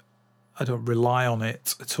 I don't rely on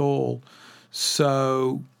it at all.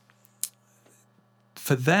 So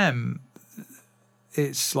for them,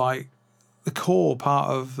 it's like the core part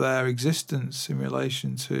of their existence in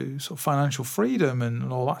relation to sort of financial freedom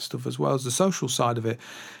and all that stuff, as well as the social side of it.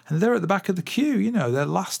 And they're at the back of the queue, they're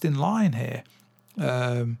last in line here.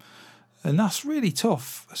 And that's really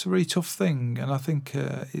tough. It's a really tough thing. And I think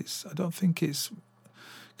I don't think it's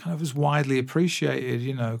kind of as widely appreciated,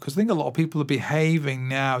 because I think a lot of people are behaving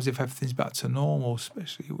now as if everything's back to normal,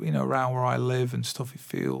 especially, around where I live and stuff. It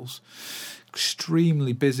feels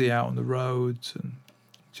extremely busy out on the roads, and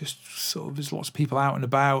just sort of there's lots of people out and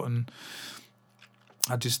about, and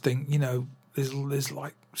I just think there's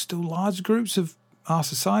like still large groups of our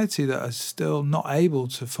society that are still not able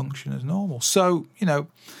to function as normal. So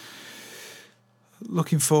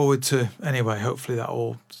looking forward to, anyway, hopefully that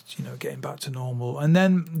all getting back to normal. And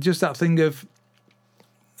then just that thing of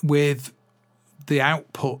with the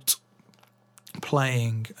output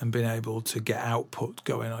playing and being able to get output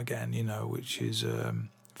going again, which is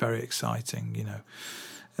very exciting,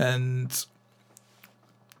 And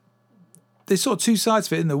there's sort of two sides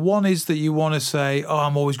of it. And the one is that you want to say,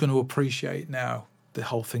 I'm always going to appreciate now the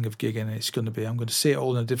whole thing of gigging. I'm going to see it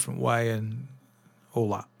all in a different way and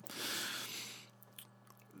all that.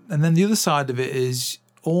 And then the other side of it is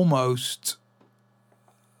almost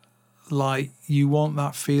like you want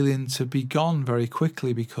that feeling to be gone very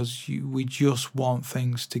quickly, because we just want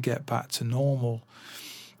things to get back to normal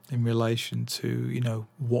in relation to,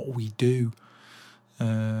 what we do.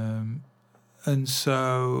 And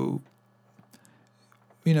so,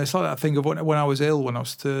 it's like that thing of when I was ill, when I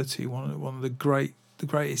was 30, one of the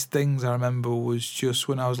greatest things I remember was just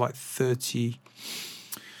when I was like 36.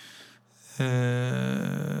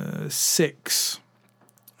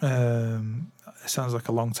 It sounds like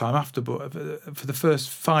a long time after, but for the first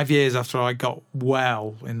 5 years after I got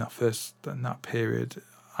well in that period,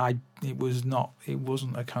 it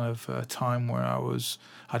wasn't a kind of a time where I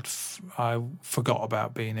forgot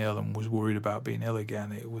about being ill and was worried about being ill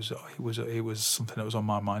again. It was something that was on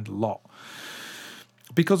my mind a lot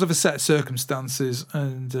because of a set of circumstances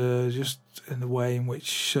and just in the way in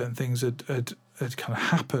which certain things had kind of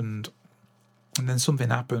happened. And then something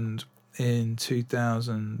happened in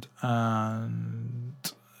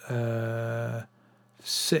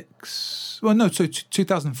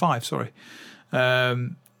 2005, sorry,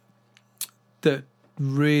 that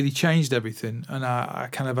really changed everything. And I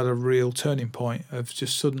kind of had a real turning point of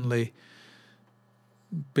just suddenly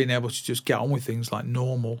being able to just get on with things like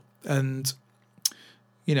normal. And,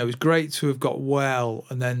 it was great to have got well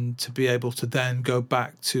and then to be able to then go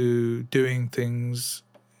back to doing things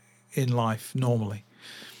in life normally.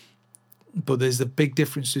 But there's a big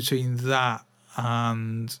difference between that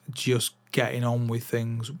and just getting on with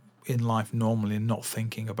things in life normally and not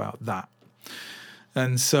thinking about that.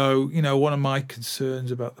 And so, one of my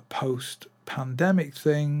concerns about the post-pandemic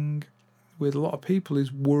thing with a lot of people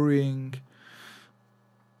is worrying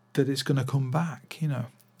that it's going to come back,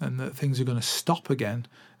 and that things are going to stop again.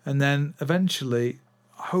 And then eventually,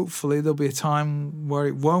 hopefully, there'll be a time where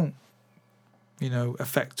it won't,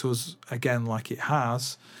 affect us again like it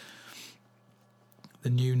has. The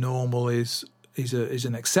new normal is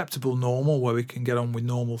an acceptable normal where we can get on with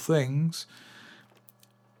normal things,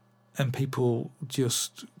 and people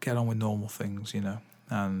just get on with normal things,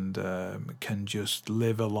 and can just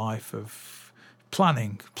live a life of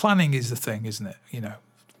planning. Planning is the thing, isn't it?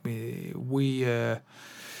 We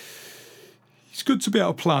it's good to be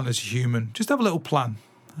able to plan as a human. Just have a little plan,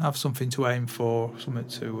 have something to aim for, something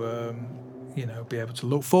to be able to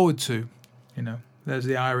look forward to. There's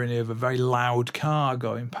the irony of a very loud car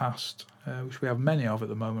going past, which we have many of at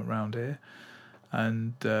the moment around here,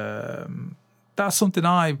 and that's something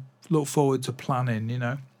I look forward to planning.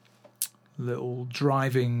 Little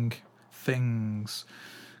driving things.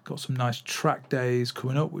 Got some nice track days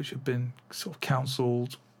coming up, which have been sort of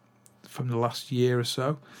cancelled from the last year or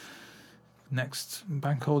so. Next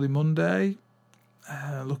Bank Holiday Monday.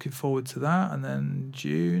 Looking forward to that. And then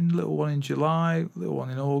June, little one in July, little one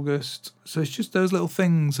in August. So it's just those little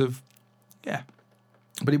things of, yeah.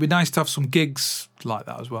 But it'd be nice to have some gigs like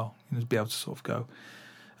that as well, to be able to sort of go.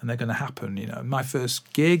 And they're going to happen, My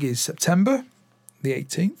first gig is September the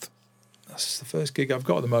 18th. That's the first gig I've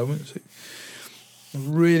got at the moment. So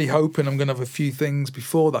really hoping I'm going to have a few things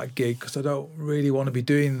before that gig, because I don't really want to be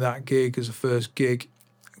doing that gig as a first gig,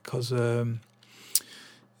 because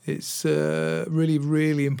it's a really,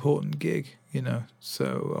 really important gig, you know.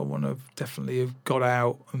 So I want to definitely have got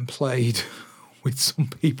out and played with some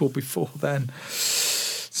people before then.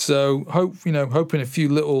 So hoping a few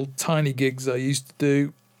little tiny gigs I used to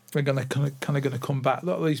do are going to kind of going to come back. A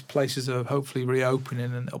lot of these places are hopefully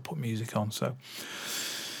reopening, and they'll put music on. So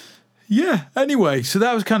yeah. Anyway, so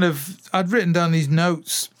that was kind of, I'd written down these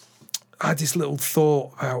notes. I had this little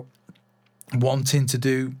thought about wanting to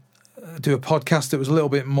do a podcast that was a little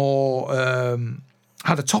bit more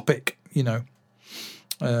had a topic,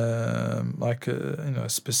 like a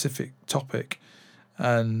specific topic,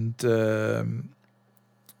 and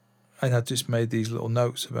I just made these little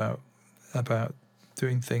notes about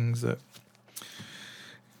doing things that, I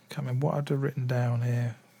can't remember what I'd have written down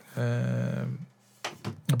here,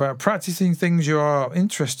 about practicing things you are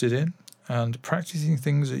interested in and practicing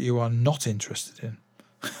things that you are not interested in.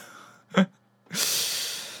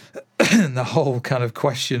 And the whole kind of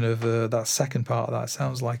question of that second part of that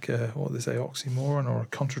sounds like what they say, oxymoron or a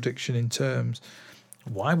contradiction in terms.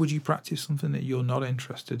 Why would you practice something that you're not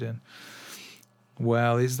interested in?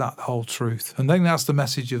 Well, is that the whole truth? And I think that's the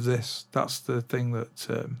message of this. That's the thing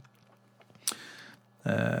that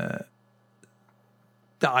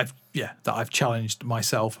I've challenged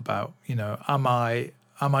myself about. Am I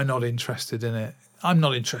not interested in it? I'm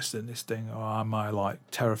not interested in this thing, or am I like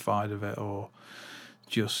terrified of it, or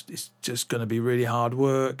it's just going to be really hard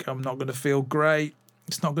work. I'm not going to feel great.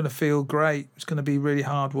 It's not going to feel great. It's going to be really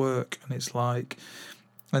hard work. And it's like,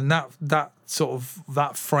 and that sort of,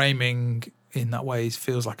 that framing in that way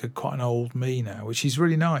feels like quite an old me now, which is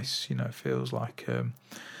really nice. It feels like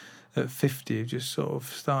at 50, just sort of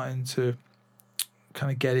starting to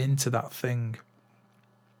kind of get into that thing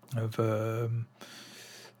of,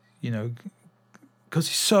 because there's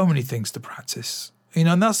so many things to practice.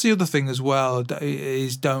 And that's the other thing as well,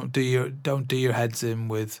 is don't do your heads in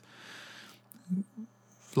with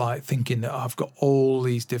like thinking that I've got all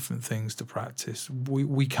these different things to practice.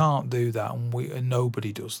 We can't do that, and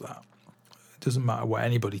nobody does that. It doesn't matter what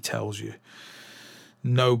anybody tells you.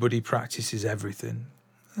 Nobody practices everything.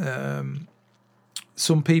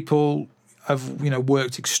 Some people have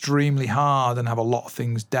worked extremely hard and have a lot of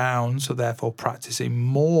things down, so therefore practicing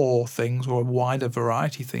more things or a wider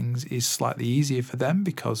variety of things is slightly easier for them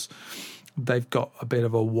because they've got a bit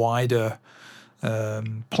of a wider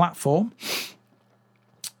platform.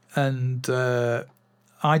 And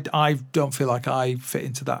I don't feel like I fit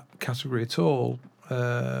into that category at all.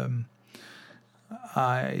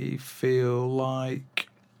 I feel like,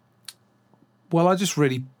 well, the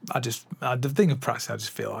thing of practice, I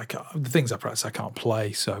just feel like the things I practice I can't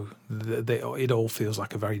play, so it all feels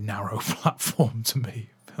like a very narrow platform to me.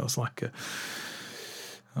 It feels like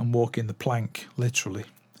I'm walking the plank, literally.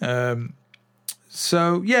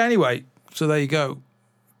 So yeah, anyway, so there you go.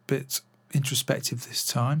 Bit introspective this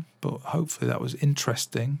time, but hopefully that was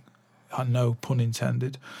interesting. No pun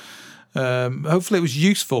intended. Hopefully it was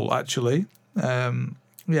useful, actually. I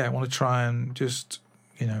want to try and just,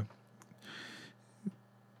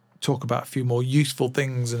 talk about a few more useful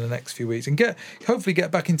things in the next few weeks and hopefully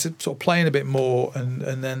get back into sort of playing a bit more,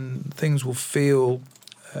 and then things will feel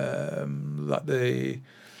like the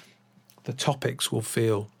topics will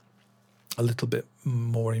feel a little bit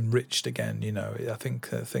more enriched again. I think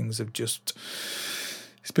things have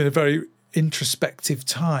it's been a very introspective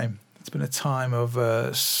time. It's been a time of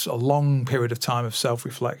a long period of time of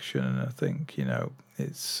self-reflection, and I think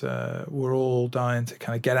it's we're all dying to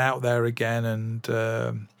kind of get out there again and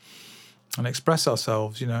express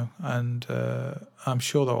ourselves, and I'm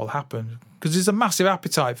sure that will happen because there's a massive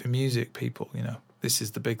appetite for music, people. This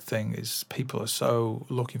is the big thing: is people are so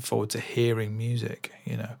looking forward to hearing music,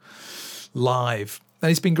 live. And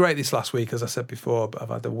it's been great this last week, as I said before. I've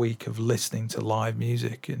had a week of listening to live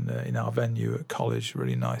music in our venue at college,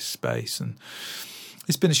 really nice space, and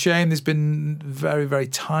it's been a shame. There's been very, very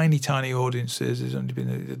tiny audiences. There's only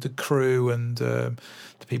been the crew and the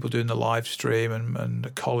people doing the live stream and the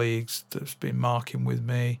colleagues that's been marking with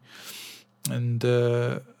me, and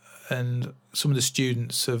some of the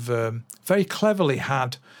students have very cleverly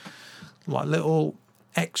had like little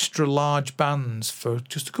extra large bands for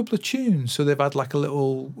just a couple of tunes, so they've had like a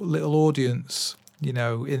little audience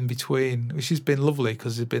in between, which has been lovely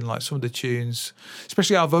because there's been like some of the tunes,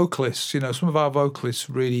 especially our vocalists, some of our vocalists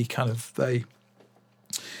really kind of they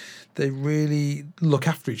really look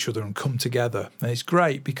after each other and come together, and it's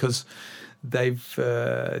great because they've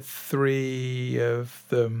 3 of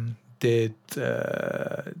them did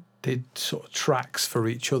sort of tracks for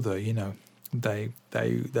each other, they're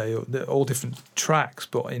all different tracks,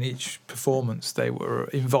 but in each performance they were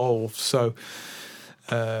involved. So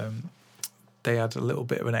they had a little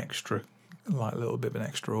bit of an extra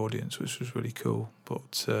audience, which was really cool.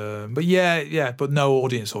 But but no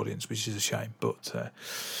audience, which is a shame. But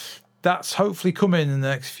that's hopefully coming in the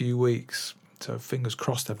next few weeks. So fingers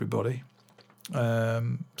crossed, everybody.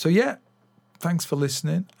 So yeah, thanks for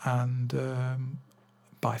listening, and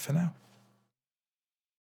bye for now.